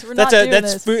doing this. We're not doing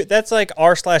this. Food, that's like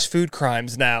r/food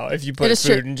crimes now if you put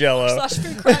food in Jello.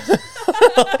 R/food crimes.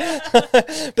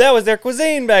 That was their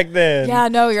cuisine back then. Yeah,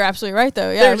 no, you're absolutely right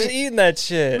though. Yeah, they were just eating that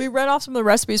shit. We read off some of the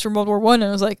recipes from World War I and it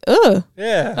was like, ugh.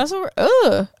 Yeah. That's what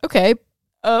we're okay.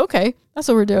 Okay. That's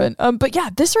what we're doing. But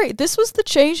yeah, this was the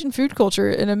change in food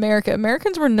culture in America.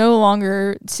 Americans were no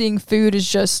longer seeing food as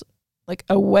just like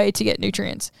a way to get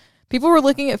nutrients. People were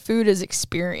looking at food as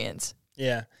experience.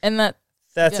 Yeah. And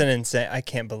that's an insane. I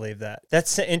can't believe that.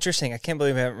 That's interesting. I can't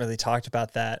believe we haven't really talked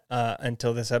about that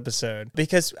until this episode.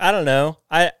 Because I don't know.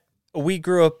 We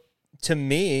grew up. To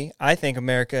me, I think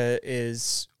America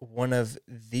is one of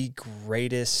the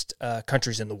greatest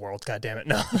countries in the world. God damn it!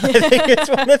 No, I think it's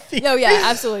one of the. No, yeah,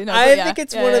 absolutely. No, I think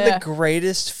it's one of the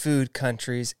greatest food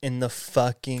countries in the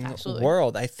fucking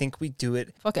world. I think we do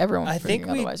it. Fuck everyone. I think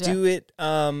we do it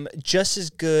just as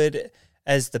good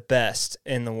as the best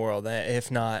in the world.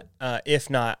 If not,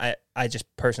 I just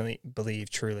personally believe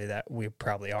truly that we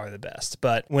probably are the best.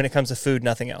 But when it comes to food,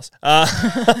 nothing else.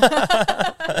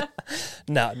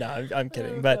 No, I'm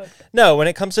kidding. But no, when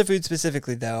it comes to food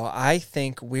specifically, though, I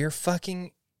think we're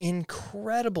fucking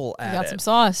incredible at it. Got some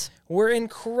sauce. We're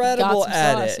incredible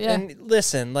at sauce, it. yeah. And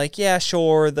listen, like, yeah,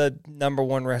 sure, the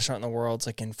 #1 restaurant in the world's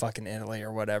like in fucking Italy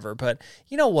or whatever. But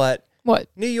you know what? What?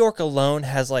 New York alone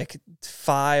has like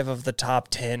 5 of the top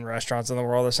 10 restaurants in the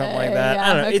world or something like that. Yeah, I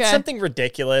don't know. okay. It's something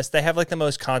ridiculous. They have like the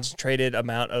most concentrated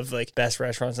amount of like best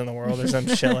restaurants in the world or some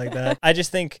shit like that. I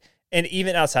just think, and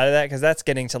even outside of that, because that's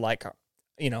getting to like,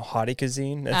 you know, haughty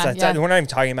cuisine. We're not even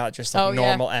talking about just like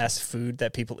normal ass food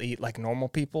that people eat like normal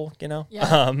people, you know?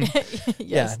 Yeah.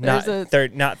 Yes, not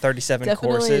 37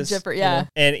 courses. You know?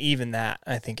 And even that,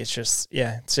 I think it's just,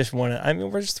 it's just one of, I mean,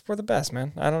 we're the best,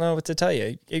 man. I don't know what to tell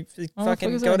you. You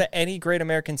fucking go to any great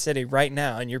American city right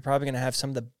now and you're probably going to have some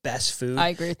of the best food I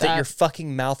agree with that. your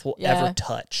fucking mouth will ever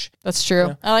touch. That's true. You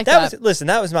know? I like that. Listen,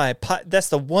 that was that's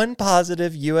the one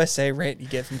positive USA rant you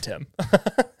get from Tim.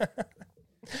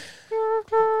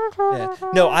 Yeah.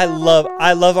 No, I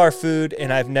love our food,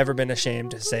 and I've never been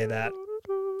ashamed to say that.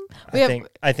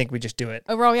 I think we just do it.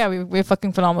 Overall, we have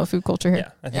fucking phenomenal food culture here.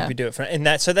 Yeah, I think we do it. And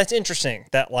that's interesting.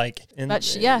 That like in the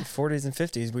 40s and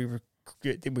 50s,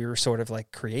 we were sort of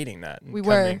like creating that.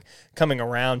 And coming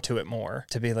around to it more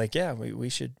to be like, we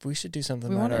should do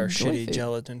something about our shitty food.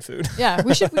 Gelatin food. Yeah,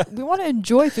 we want to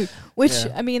enjoy food, which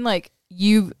I mean, like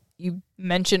you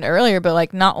mentioned earlier, but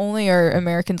like not only are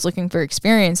Americans looking for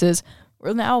experiences,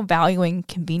 we're now valuing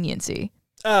conveniency.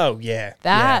 Oh yeah,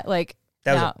 that was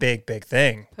a big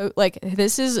thing. Like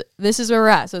this is where we're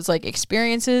at. So it's like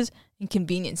experiences and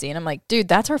conveniency, and I'm like, dude,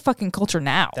 that's our fucking culture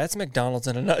now. That's McDonald's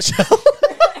in a nutshell.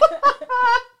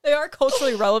 They are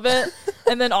culturally relevant,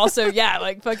 and then also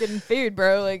like fucking food,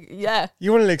 bro. Like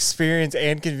you want an experience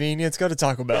and convenience? Go to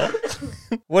Taco Bell.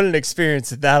 What an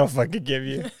experience that'll fucking give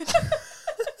you.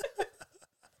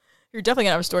 You're definitely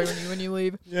gonna have a story when you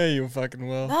leave. Yeah, you fucking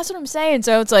will. That's what I'm saying.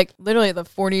 So it's like literally the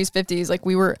 40s, 50s. Like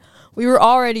we were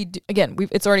already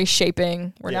it's already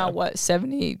shaping. We're now what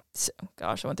 70?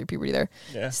 Gosh, I went through puberty there.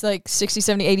 Yeah, it's like 60,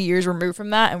 70, 80 years removed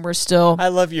from that, and we're still. I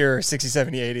love your 60,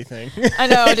 70, 80 thing. I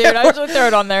know, dude. I just throw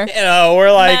it on there. You know,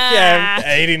 we're like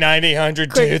 80, 90,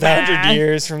 100, 200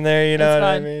 years from there. You know what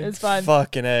I mean? It's fine.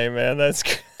 Fucking A, man. That's.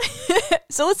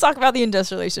 So let's talk about the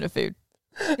industrialization of food.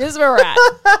 This is where we're at.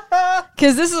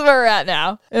 Because this is where we're at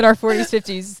now in our 40s,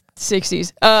 50s,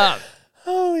 60s.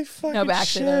 Holy fucking no, but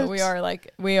actually, shit. We're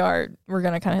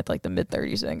going to kind of hit like the mid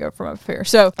 30s and then go from up here.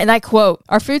 So, and I quote,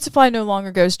 our food supply no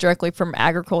longer goes directly from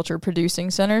agriculture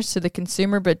producing centers to the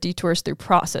consumer, but detours through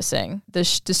processing.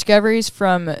 The discoveries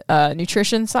from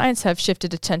nutrition science have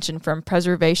shifted attention from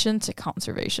preservation to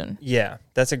conservation. Yeah,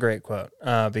 that's a great quote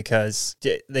because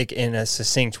like in a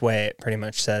succinct way, it pretty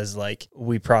much says like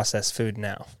we process food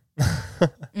now.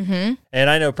 Mm-hmm. And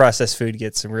I know processed food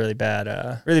gets some really bad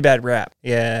rap.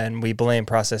 Yeah, and we blame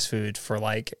processed food for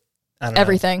like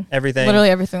everything, literally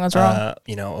everything that's wrong.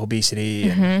 Obesity.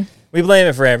 Mm-hmm. And we blame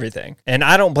it for everything, and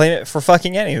I don't blame it for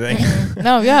fucking anything.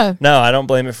 Mm-hmm. No, I don't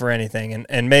blame it for anything.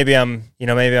 And maybe I'm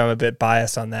a bit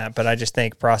biased on that, but I just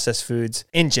think processed foods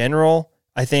in general.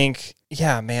 I think,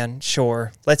 yeah, man,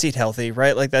 sure. Let's eat healthy,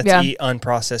 right? Like, let's eat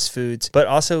unprocessed foods. But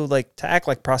also, like, to act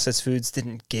like processed foods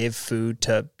didn't give food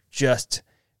to just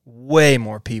way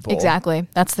more people. Exactly.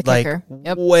 That's the kicker.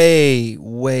 Yep.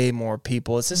 Way more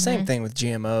people. It's the same thing with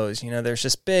GMOs. You know, there's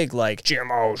this big, like,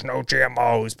 GMOs, no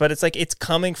GMOs. But it's like, it's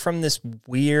coming from this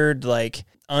weird, like,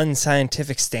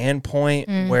 unscientific standpoint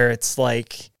where it's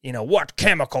like, you know, what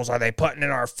chemicals are they putting in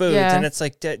our foods? Yeah. And it's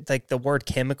like the word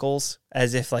chemicals,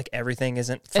 as if like everything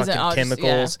isn't fucking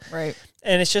chemicals. Yeah, right.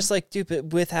 And it's just like, dude,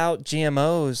 but without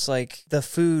GMOs, like the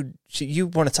food, you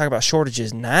want to talk about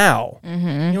shortages now.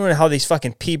 Mm-hmm. You know how these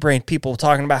fucking pea-brained people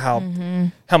talking about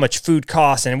how much food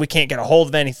costs and we can't get a hold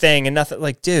of anything and nothing.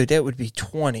 Like, dude, that would be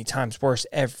 20 times worse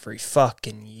every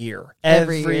fucking year.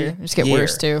 Every year. Just get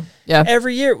worse too. Yeah.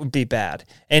 Every year it would be bad.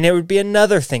 And it would be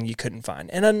another thing you couldn't find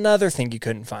and another thing you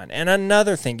couldn't find and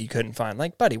another thing you couldn't find.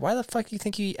 Like, buddy, why the fuck do you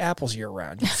think you eat apples year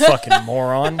round? You fucking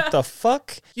moron. The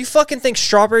fuck? You fucking think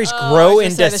strawberries grow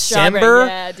in December?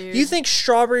 Yeah, dude. You think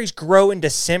strawberries grow in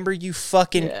December, you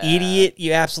fucking idiot,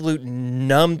 you absolute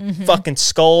numb fucking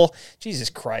skull. Jesus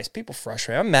Christ, people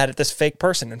frustrate. I'm mad at this fake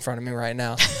person in front of me right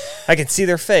now. I can see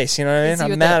their face, you know what I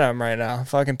mean? I'm mad at them right now.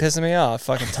 Fucking pissing me off.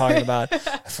 Fucking talking about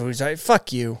foods. Like,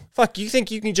 fuck you. Fuck, you think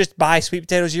you can just buy sweet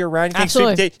potatoes year round? You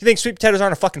think sweet potatoes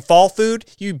aren't a fucking fall food?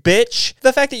 You bitch.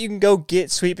 The fact that you can go get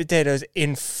sweet potatoes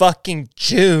in fucking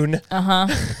June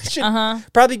should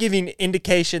probably give you an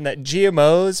indication that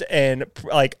GMOs and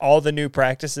like all the new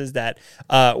practices that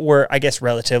were, I guess,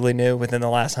 relatively new within the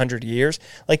last 100 years,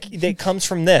 like it comes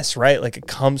from this, right? Like it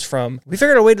comes from, we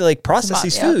figured out a way to like process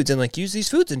these foods and like use these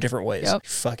foods in different ways. Yep. You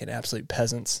fucking absolute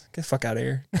peasants. Get the fuck out of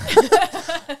here.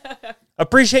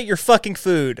 Appreciate your fucking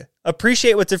food.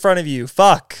 Appreciate what's in front of you.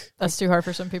 Fuck. That's too hard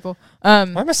for some people. Why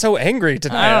am I so angry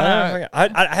tonight?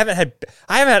 I haven't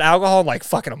had alcohol in like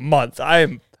fucking a month. I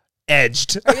am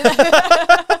edged.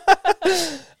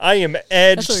 I am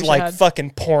edged like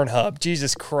fucking Pornhub.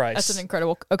 Jesus Christ. That's an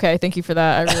incredible. Okay, thank you for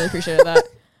that. I really appreciated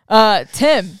that.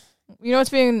 Tim, you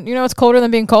know what's colder than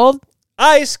being cold?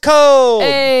 Ice cold.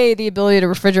 Hey, the ability to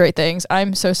refrigerate things.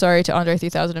 I'm so sorry to Andre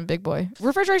 3000 and Big Boy.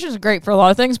 Refrigeration is great for a lot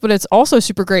of things, but it's also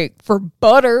super great for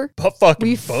butter.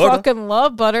 We fucking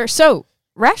love butter. So,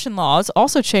 ration laws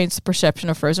also changed the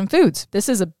perception of frozen foods. This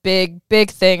is a big,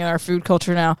 big thing in our food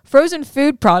culture now. Frozen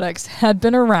food products had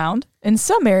been around in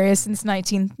some areas since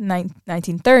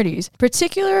 1930s.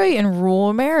 Particularly in rural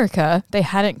America, they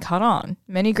hadn't caught on.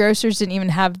 Many grocers didn't even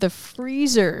have the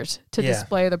freezers to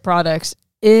display the products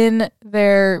in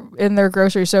their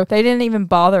groceries, so they didn't even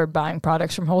bother buying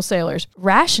products from wholesalers.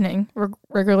 Rationing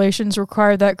regulations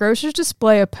required that grocers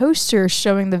display a poster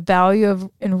showing the value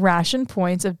of and ration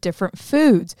points of different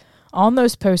foods. On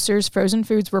those posters, frozen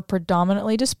foods were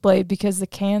predominantly displayed because the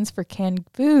cans for canned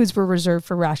foods were reserved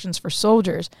for rations for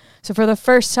soldiers. So for the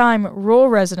first time, rural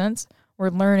residents were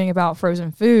learning about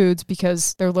frozen foods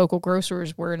because their local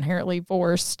grocers were inherently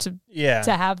forced to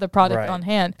have the product on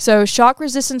hand. So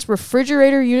shock-resistant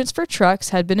refrigerator units for trucks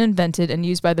had been invented and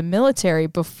used by the military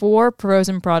before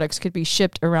frozen products could be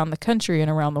shipped around the country and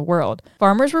around the world.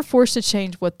 Farmers were forced to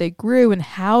change what they grew and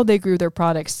how they grew their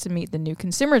products to meet the new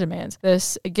consumer demands.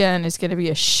 This, again, is going to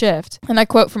be a shift. And I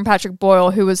quote from Patrick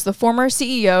Boyle, who was the former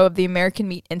CEO of the American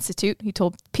Meat Institute. He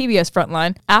told PBS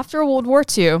Frontline, after World War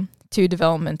II, two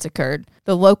developments occurred.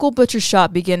 The local butcher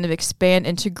shop began to expand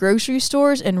into grocery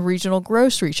stores and regional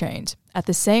grocery chains. At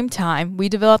the same time, we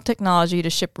developed technology to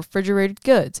ship refrigerated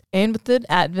goods. And with the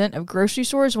advent of grocery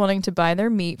stores wanting to buy their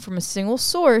meat from a single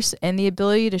source and the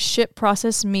ability to ship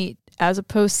processed meat as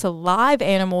opposed to live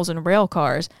animals in rail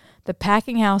cars, the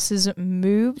packing houses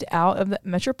moved out of the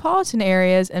metropolitan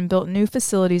areas and built new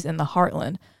facilities in the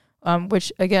heartland.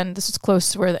 Which, again, this is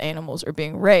close to where the animals are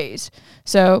being raised.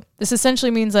 So this essentially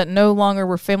means that no longer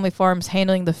were family farms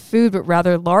handling the food, but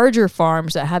rather larger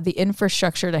farms that had the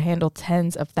infrastructure to handle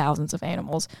tens of thousands of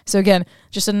animals. So again,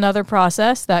 just another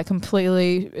process that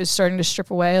completely is starting to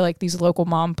strip away like these local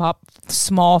mom pop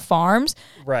small farms,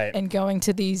 right, and going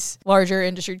to these larger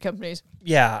industry companies.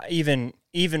 Yeah, even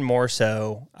more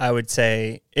so, I would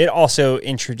say it also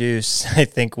introduced, I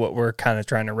think, what we're kind of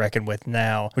trying to reckon with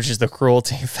now, which is the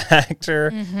cruelty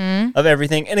factor of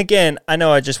everything. And again, I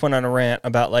know I just went on a rant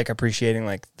about like appreciating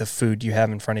like the food you have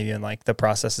in front of you and like the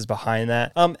processes behind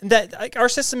that. That like our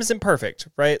system isn't perfect,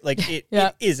 right? Like it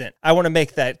isn't. I want to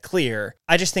make that clear.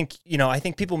 I just think, I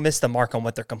think people miss the mark on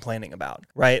what they're complaining about,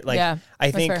 right? Like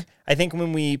I think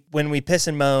when we piss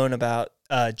and moan about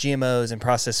GMOs and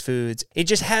processed foods, it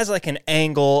just has like an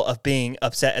angle of being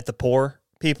upset at the poor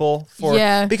people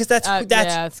because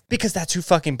that's who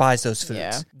fucking buys those foods.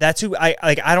 Yeah. That's who I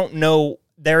don't know.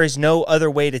 There is no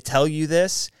other way to tell you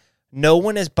this. No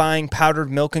one is buying powdered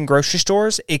milk in grocery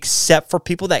stores except for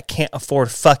people that can't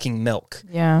afford fucking milk.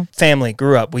 Yeah. Family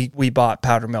grew up. We bought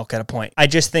powdered milk at a point. I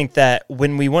just think that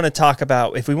when we want to talk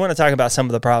about, if we want to talk about some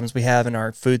of the problems we have in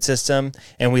our food system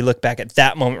and we look back at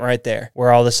that moment right there, where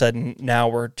all of a sudden now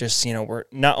we're just, we're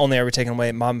not only are we taking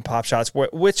away mom and pop shops,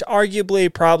 which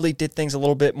arguably probably did things a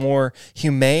little bit more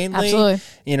humanely.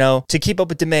 Absolutely. To keep up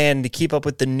with demand, to keep up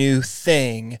with the new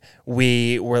thing,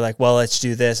 we were like, well, let's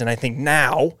do this. And I think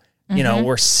now,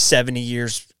 we're 70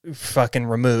 years fucking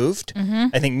removed.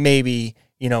 I think maybe,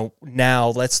 now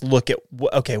let's look at,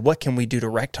 what can we do to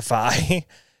rectify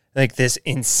like this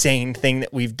insane thing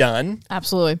that we've done?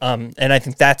 Absolutely. And I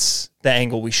think that's the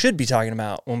angle we should be talking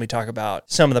about when we talk about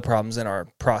some of the problems in our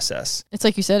process. It's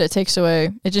like you said, it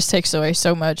just takes away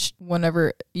so much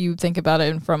whenever you think about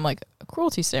it from like a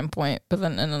cruelty standpoint, but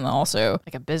then, and then also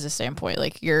like a business standpoint,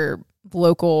 like your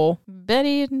local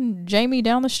Betty and Jamie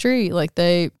down the street, like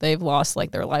they've lost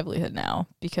like their livelihood now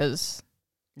because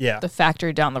the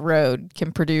factory down the road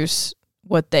can produce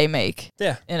what they make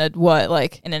in in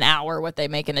an hour, what they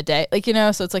make in a day,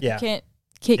 so it's like you can't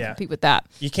compete with that.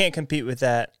 You can't compete with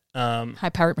that. High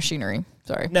powered machinery.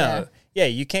 Sorry. No. Yeah,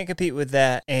 you can't compete with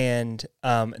that, and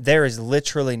there is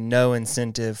literally no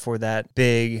incentive for that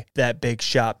big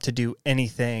shop to do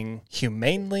anything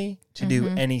humanely, to do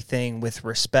anything with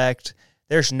respect.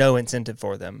 There's no incentive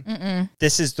for them.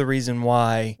 This is the reason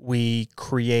why we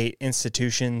create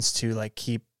institutions to like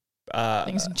keep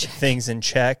things in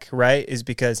check, right? Is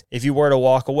because if you were to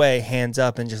walk away, hands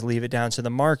up, and just leave it down to the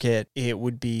market, it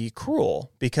would be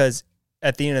cruel, because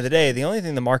at the end of the day, the only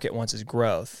thing the market wants is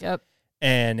growth. Yep.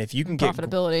 And if you can get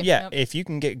profitability, if you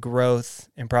can get growth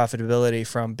and profitability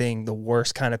from being the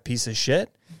worst kind of piece of shit,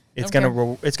 it's gonna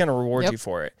reward you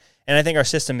for it. And I think our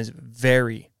system is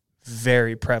very,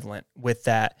 very prevalent with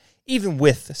that. Even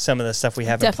with some of the stuff we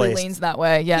have in place. Definitely leans that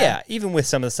way, yeah. Yeah, even with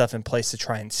some of the stuff in place to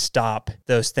try and stop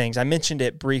those things. I mentioned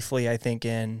it briefly, I think,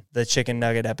 in the chicken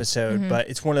nugget episode, but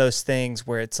it's one of those things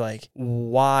where it's like,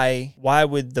 why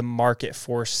would the market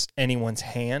force anyone's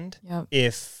hand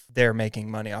if they're making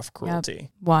money off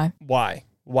cruelty? Why?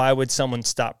 Why would someone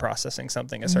stop processing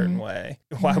something a certain way?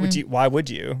 Why would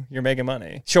you? You're making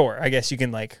money. Sure, I guess you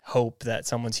can like hope that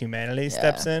someone's humanity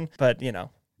steps in, but I don't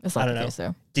know. Case,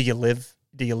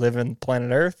 do you live in planet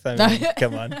Earth? I mean,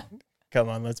 come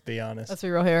on, let's be honest. Let's be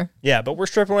real here. Yeah, but we're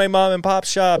stripping away mom and pop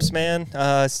shops, man.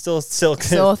 It's still a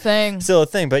thing. Still a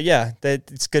thing, but yeah,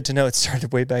 it's good to know it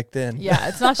started way back then. Yeah,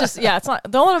 it's not just it's not.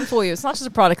 Don't let them fool you. It's not just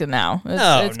a product of now.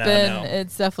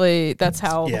 It's definitely that's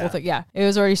how the whole thing. Yeah, it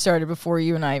was already started before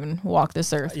you and I even walked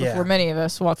this earth. Before many of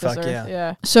us walked this earth.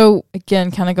 Yeah. So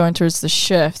again, kind of going towards the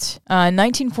shift. In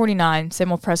 1949,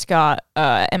 Samuel Prescott,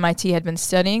 MIT, had been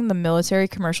studying the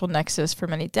military-commercial nexus for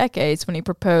many decades when he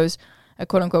proposed a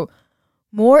quote-unquote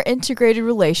more integrated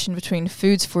relation between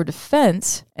foods for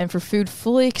defense and for food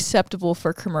fully acceptable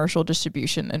for commercial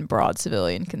distribution and broad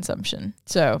civilian consumption.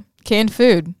 So canned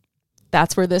food,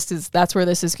 that's where this is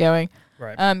going.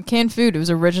 Right. Canned food, it was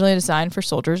originally designed for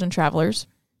soldiers and travelers,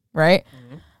 right?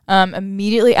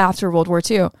 Immediately after World War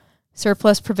II,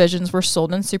 surplus provisions were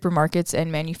sold in supermarkets,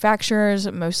 and manufacturers,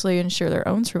 mostly ensure their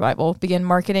own survival, began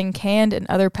marketing canned and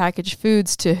other packaged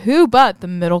foods to who but the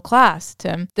middle class,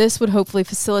 Tim. This would hopefully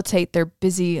facilitate their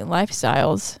busy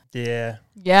lifestyles. Yeah.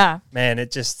 Yeah. Man,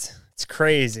 it's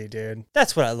crazy, dude.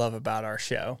 That's what I love about our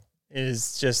show,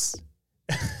 is just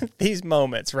these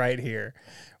moments right here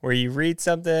where you read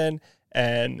something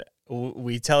and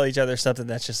we tell each other something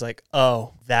that's just like,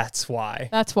 oh, that's why.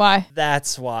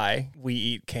 That's why we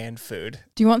eat canned food.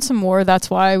 Do you want some more That's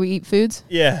Why We Eat Foods?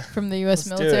 Yeah. From the U.S.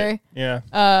 military? Yeah.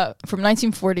 From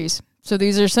 1940s. So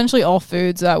these are essentially all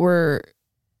foods that were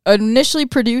initially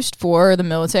produced for the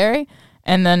military,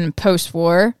 and then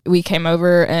post-war, we came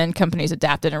over and companies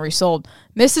adapted and resold.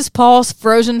 Mrs. Paul's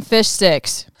frozen fish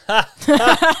sticks.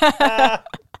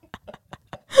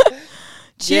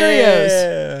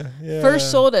 Cheerios. Yeah.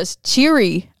 First sold as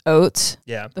Cheery Oats.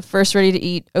 Yeah. The first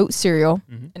ready-to-eat oat cereal.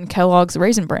 And Kellogg's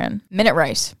Raisin Bran. Minute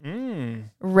Rice.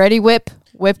 Ready Whip.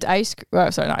 Whipped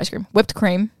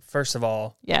cream. First of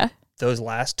all. Yeah. Those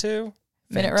last two.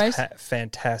 Minute Rice.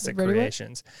 Fantastic Ready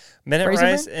creations. Minute Raisin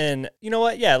Rice Bran? and you know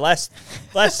what? Yeah, last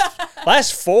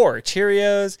four.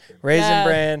 Cheerios, Raisin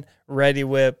Bran, Ready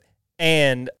Whip,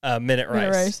 and Minute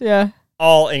Rice. Yeah.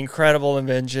 All incredible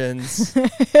inventions.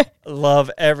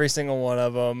 Love every single one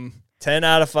of them. 10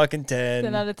 out of fucking 10.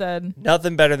 10 out of 10.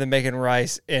 Nothing better than making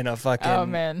rice in a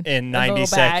fucking in 90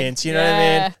 seconds. You know what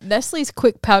I mean? Nestle's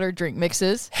quick powder drink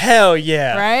mixes. Hell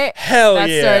yeah. Right? Hell that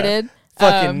yeah. Started.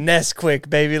 Fucking Nesquik,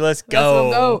 baby. Let's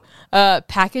go.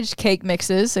 Packaged cake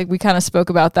mixes. Like we kind of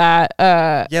spoke about that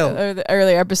the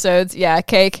earlier episodes. Yeah,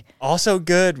 cake. Also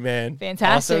good, man.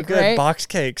 Fantastic, Also good. Right? Box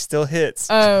cake still hits.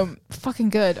 Fucking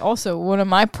good. Also, one of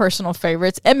my personal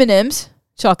favorites, M&M's.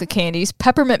 Chocolate candies,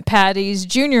 peppermint patties,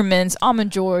 Junior Mints,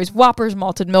 Almond Joys, Whoppers,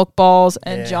 malted milk balls,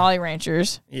 and Jolly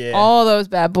Ranchers. Yeah. All those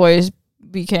bad boys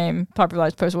became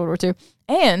popularized post-World War II.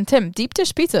 And, Tim, deep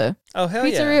dish pizza. Oh, hell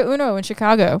Pizzeria Uno in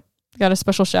Chicago. Got a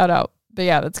special shout out. But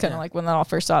yeah, that's kind of like when that all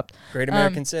first stopped. Great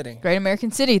American City. Great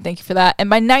American City. Thank you for that. And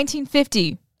by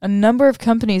 1950, a number of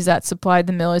companies that supplied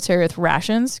the military with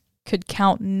rations could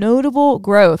count notable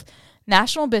growth.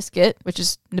 National Biscuit, which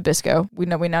is Nabisco, we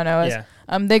now know as,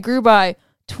 they grew by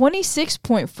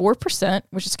 26.4%,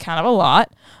 which is kind of a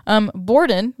lot.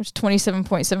 Borden, which is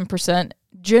 27.7%.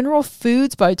 General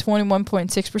Foods by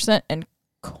 21.6%, and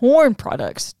corn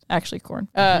products, actually corn,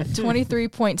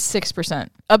 23.6%.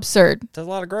 Absurd. That's a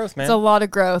lot of growth, man. It's a lot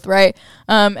of growth, right?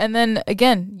 And then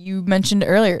again, you mentioned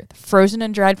earlier, frozen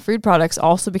and dried food products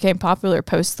also became popular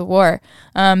post the war.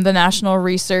 The National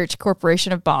Research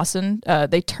Corporation of Boston,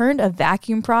 they turned a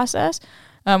vacuum process,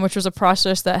 which was a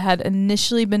process that had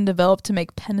initially been developed to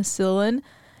make penicillin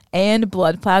and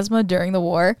blood plasma during the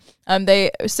war. They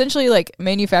essentially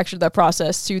manufactured that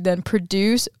process to then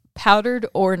produce powdered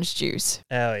orange juice.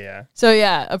 Hell yeah. So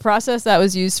yeah, a process that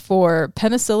was used for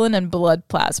penicillin and blood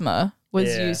plasma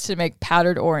was used to make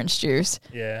powdered orange juice.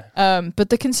 Yeah. But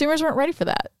the consumers weren't ready for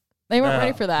that. They weren't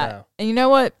ready for that. No. And you know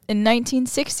what? In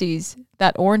 1960s,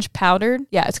 that orange powdered,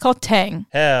 it's called Tang.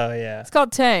 Hell yeah. It's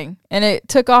called Tang. And it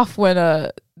took off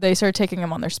when they started taking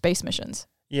them on their space missions.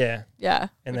 Yeah. Yeah.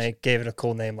 And they gave it a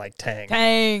cool name like Tang.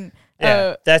 Tang.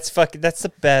 Yeah, that's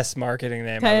the best marketing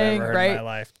name Tang, I've ever heard right? in my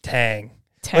life. Tang.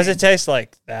 Tang. What does it taste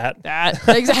like? That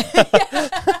exactly.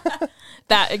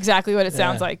 That exactly what it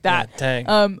sounds like. That. Yeah,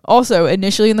 Tang. Also,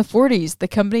 initially in the 40s, the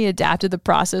company adapted the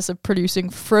process of producing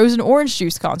frozen orange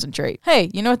juice concentrate. Hey,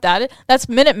 you know what that is? That's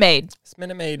Minute Maid. It's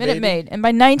Minute Maid, Minute baby. Maid. And by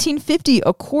 1950,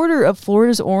 a quarter of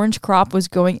Florida's orange crop was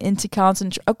going into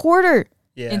concentrate. A quarter.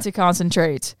 Yeah. Into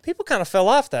concentrate. People kind of fell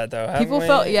off that though. People we?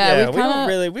 fell, yeah. We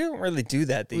don't really do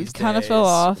that these days. We kind of fell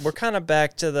off. We're kind of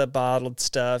back to the bottled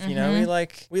stuff. You know,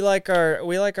 we like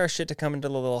our shit to come into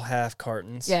the little half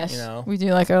cartons. Yes, you know, we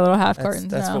do like our little half cartons.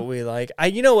 That's what we like.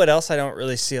 You know what else I don't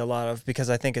really see a lot of because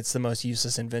I think it's the most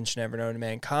useless invention ever known to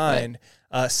mankind.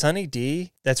 Right. Sunny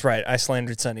D. That's right. I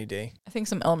slandered Sunny D. I think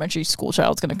some elementary school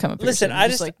child's gonna come up. Listen, I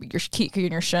just like your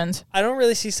kicking your shins. I don't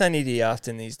really see Sunny D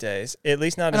often these days. At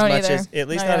least not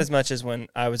as much as when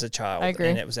I was a child. I agree.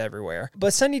 And it was everywhere.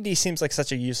 But Sunny D seems like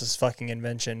such a useless fucking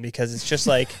invention because it's just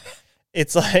like,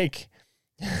 it's like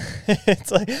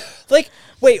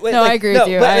wait. No, I agree with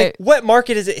you. But what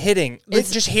market is it hitting?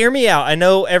 Just hear me out. I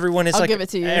know everyone is I'll give it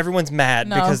to you. Everyone's mad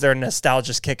because their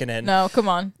nostalgia's kicking in. No, come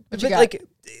on. What you got?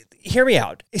 Hear me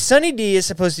out. Sunny D is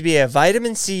supposed to be a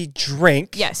vitamin C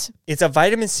drink. Yes. It's a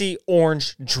vitamin C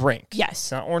orange drink. Yes.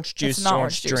 It's not orange juice, it's not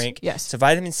orange drink. Yes. It's a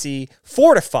vitamin C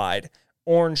fortified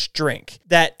orange drink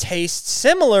that tastes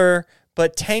similar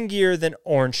but tangier than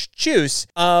orange juice.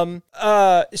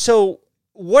 So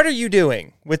what are you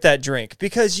doing with that drink?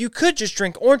 Because you could just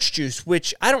drink orange juice,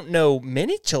 which I don't know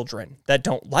many children that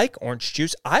don't like orange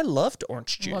juice. I loved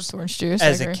orange juice. Loved orange juice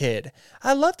as a kid.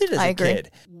 I loved it as a kid.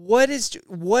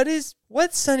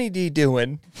 What's Sunny D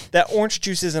doing that orange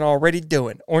juice isn't already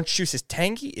doing? Orange juice is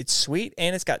tangy, it's sweet,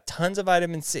 and it's got tons of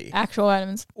vitamin C. Actual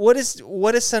vitamins. What is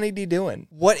Sunny D doing?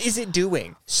 What is it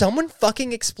doing? Someone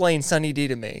fucking explain Sunny D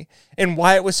to me and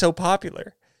why it was so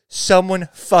popular. Someone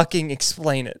fucking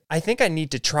explain it. I think I need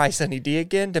to try Sunny D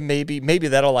again to maybe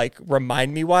that'll like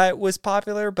remind me why it was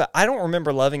popular, but I don't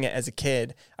remember loving it as a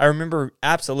kid. I remember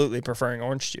absolutely preferring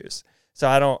orange juice. So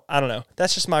I don't know.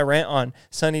 That's just my rant on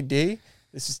Sunny D.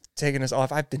 This is taking us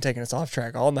off. I've been taking us off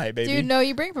track all night, baby. Dude, no,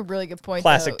 you bring up a really good point.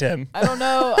 Classic though. Tim. I don't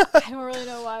know. I don't really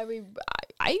know why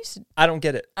I used to. I don't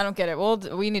get it. Well,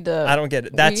 we need to. I don't get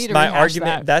it. That's my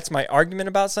argument. That's my argument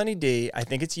about Sunny D. I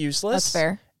think it's useless. That's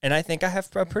fair. And I think I have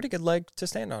a pretty good leg to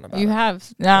stand on about it. You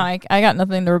have. No, I got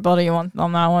nothing to rebuttal you on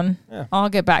that one. Yeah. I'll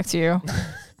get back to you.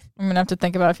 I'm going to have to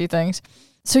think about a few things.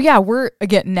 So yeah,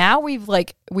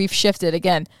 we've shifted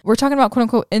again. We're talking about quote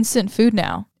unquote instant food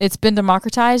now. It's been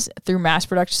democratized through mass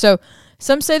production. So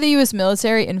some say the U.S.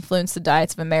 military influenced the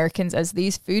diets of Americans as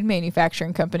these food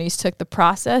manufacturing companies took the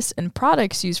process and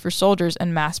products used for soldiers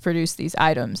and mass-produced these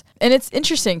items. And it's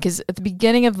interesting because at the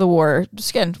beginning of the war,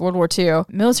 just again, World War II,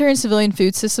 military and civilian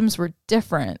food systems were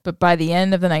different. But by the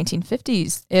end of the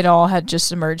 1950s, it all had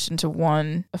just emerged into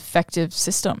one effective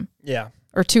system. Yeah.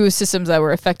 Or two systems that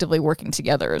were effectively working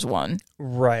together as one.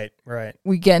 Right.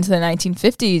 We get into the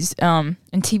 1950s,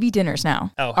 and TV dinners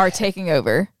now are taking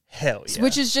over. Hell yeah.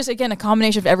 Which is just, again, a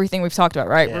combination of everything we've talked about,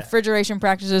 right? Yeah. Refrigeration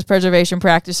practices, preservation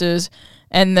practices,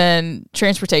 and then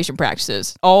transportation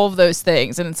practices. All of those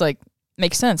things. And it's like,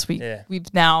 makes sense.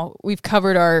 We've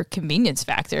covered our convenience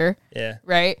factor. Yeah.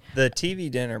 Right? The TV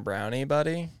dinner brownie,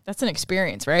 buddy. That's an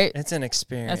experience, right? It's an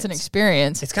experience. That's an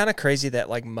experience. It's kind of crazy that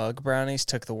like mug brownies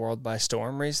took the world by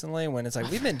storm recently when it's like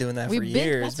we've been doing that for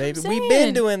years, baby. We've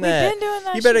been doing that.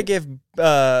 You better give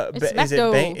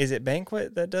is it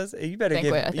Banquet that does it? You better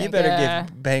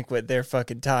give Banquet their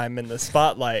fucking time in the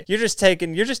spotlight. You're just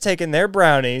taking their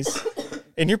brownies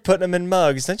and you're putting them in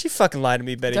mugs. Don't you fucking lie to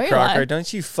me, Betty Crocker.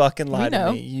 Don't you fucking lie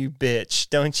to me, you bitch.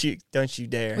 Don't you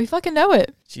dare. We fucking know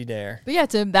it. You dare. But yeah,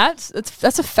 Tim, that's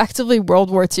effectively World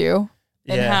War II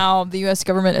and how the U.S.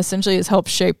 government essentially has helped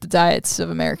shape the diets of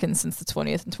Americans since the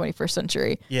 20th and 21st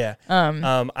century. Yeah.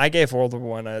 I gave World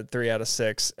War I a 3 out of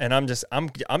 6, and I'm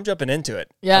jumping into it.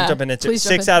 Yeah. I'm jumping into it.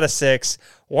 6 out of 6.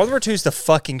 World War II is the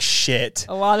fucking shit.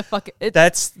 A lot of fucking.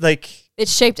 That's like. It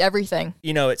shaped everything.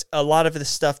 You know, it's a lot of the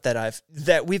stuff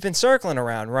that we've been circling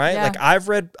around, right? Yeah. Like I've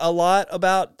read a lot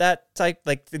about that type,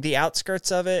 like the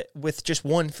outskirts of it with just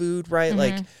one food, right? Mm-hmm.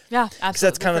 Like, yeah, absolutely. Because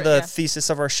that's kind of the thesis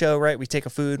of our show, right? We take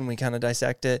a food and we kind of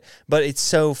dissect it, but it's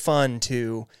so fun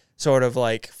to sort of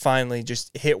like finally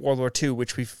just hit World War II,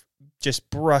 which we've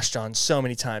just brushed on so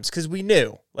many times because we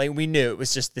knew it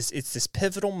was just this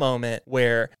pivotal moment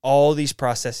where all these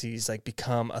processes like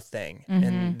become a thing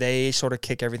and they sort of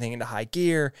kick everything into high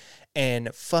gear. And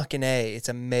fucking it's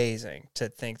amazing to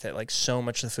think that like so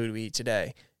much of the food we eat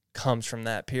today comes from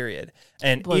that period.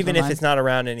 And Blows even my if mind. it's not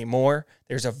around anymore,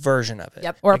 there's a version of it.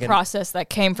 Yep. Or Like a process that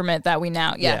came from it that we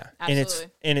now. Yeah. Absolutely.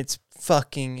 And it's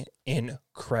fucking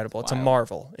incredible. It's a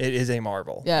marvel. It is a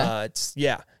marvel. Yeah. It's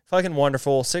fucking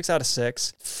wonderful. 6 out of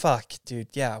 6. Fuck, dude.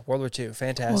 Yeah. World War II.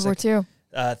 Fantastic. World War II.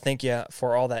 Thank you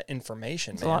for all that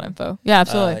information, It's man. a lot of info. Yeah,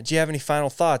 absolutely. Do you have any final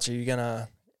thoughts? Are you gonna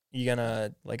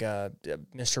like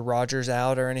Mr. Rogers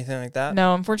out or anything like that?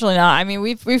 No, unfortunately not. I mean,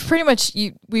 we've pretty much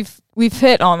we've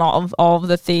hit on all of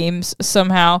the themes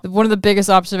somehow. One of the biggest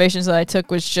observations that I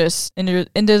took was just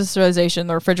industrialization,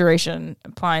 the refrigeration,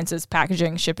 appliances,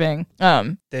 packaging, shipping.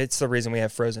 It's the reason we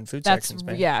have frozen food sections,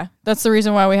 man. Yeah, that's the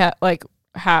reason why we have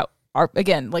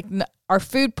our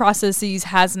food processes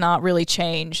has not really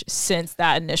changed since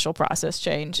that initial process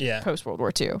change post World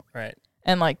War II. Right.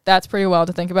 And that's pretty wild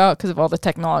to think about because of all the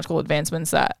technological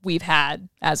advancements that we've had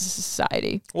as a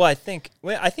society. Well, I think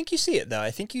you see it though.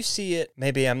 I think you see it.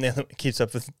 Maybe I'm the only one that keeps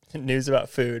up with news about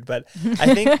food, but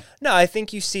I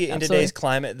think you see it in today's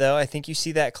climate though. I think you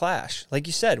see that clash. Like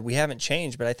you said, we haven't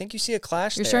changed, but I think you see a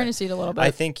clash. You're starting to see it a little bit.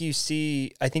 I think you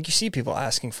see people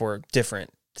asking for different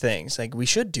things. Like we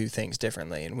should do things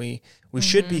differently, and we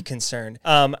should be concerned.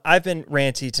 I've been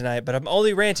ranty tonight, but I'm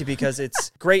only ranty because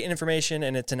it's great information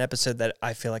and it's an episode that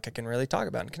I feel like I can really talk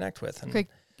about and connect with. And, okay.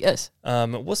 Yes.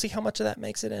 We'll see how much of that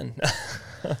makes it in.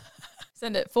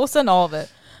 Send it. Full send all of it.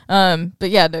 But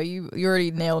yeah, no, you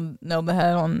already nailed the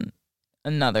head on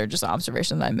another just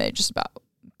observation that I made just about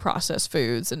processed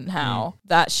foods and how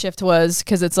that shift was,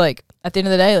 because it's like at the end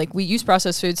of the day, like we use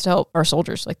processed foods to help our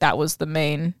soldiers. Like that was the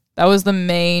main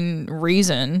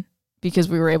reason, because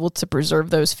we were able to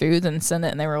preserve those foods and send it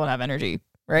and they were able to have energy,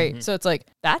 right? So it's like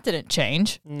that didn't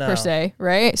change per se,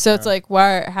 right? So it's like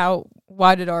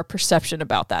why did our perception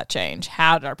about that change?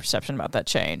 How did our perception about that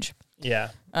change? Yeah.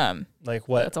 Like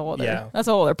what? That's a whole other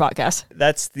podcast.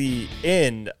 That's the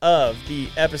end of the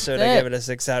episode. I give it a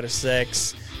 6 out of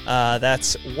 6.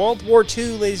 That's World War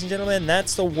II, ladies and gentlemen.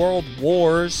 That's the World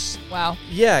Wars. Wow.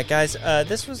 Yeah, guys.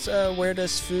 This was Where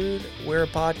Does Food? We're a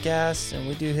podcast, and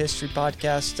we do history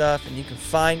podcast stuff. And you can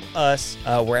find us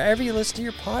wherever you listen to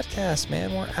your podcast,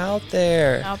 man. We're out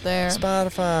there.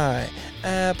 Spotify,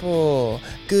 Apple,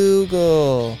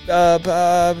 Google,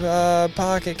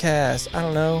 Pocket Cast. I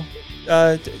don't know.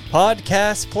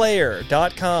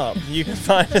 Podcastplayer.com. You can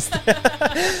find us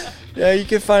there. You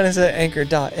can find us at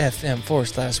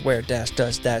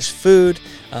anchor.fm/where-does-food.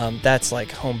 That's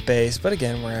like home base, but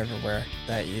again, we're everywhere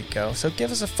that you go. So give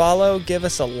us a follow, give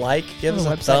us a like, give us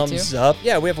a thumbs up.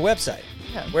 Yeah, we have a website.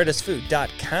 Yeah.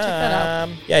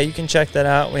 WhereDoesFood.com. Yeah, you can check that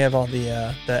out. We have all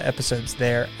the episodes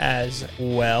there as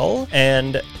well.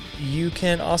 And you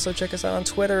can also check us out on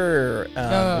Twitter.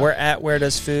 We're at Where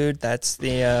Does Food. That's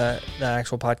the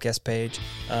actual podcast page.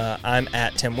 I'm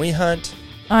at Tim Wehunt.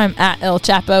 I'm at El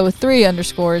Chapo with 3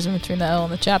 underscores in between the L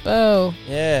and the Chapo.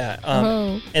 Yeah.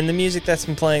 And the music that's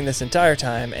been playing this entire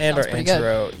time and our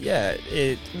intro,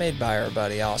 it's made by our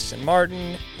buddy Austin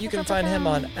Martin. You can find him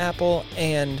on Apple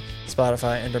and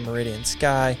Spotify under Meridian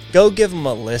Sky. Go give him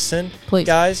a listen. Please.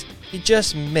 Guys, he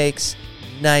just makes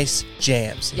nice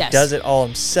jams. Yes. He does it all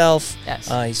himself. Yes.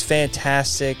 He's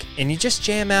fantastic. And you just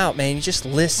jam out, man. You just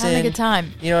listen. Have a good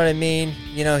time. You know what I mean?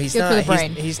 You know, he's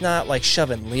not like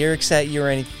shoving lyrics at you or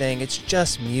anything. It's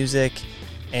just music,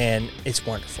 and it's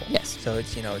wonderful. Yes. So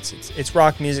it's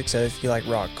rock music, so if you like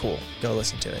rock, cool. Go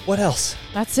listen to it. What else?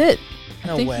 That's it.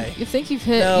 No way. You think you've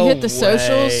hit the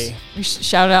socials? We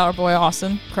shout out our boy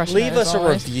Austin. Leave us a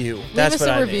review. That's what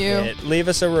I mean. Leave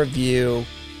us a review.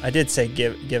 I did say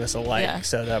give us a like,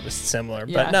 so that was similar.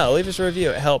 Yeah. But no, leave us a review.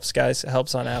 It helps, guys. It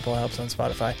helps on Apple, it helps on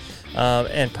Spotify,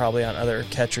 and probably on other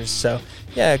catchers. So,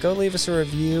 yeah, go leave us a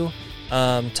review.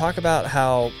 Talk about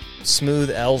how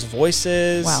smooth L's voice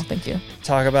is. Wow, thank you.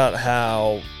 Talk about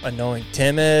how annoying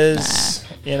Tim is. Nah.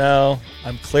 You know,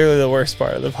 I'm clearly the worst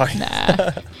part of the podcast.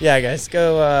 Nah. Yeah, guys,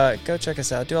 go check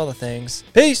us out. Do all the things.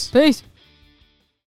 Peace.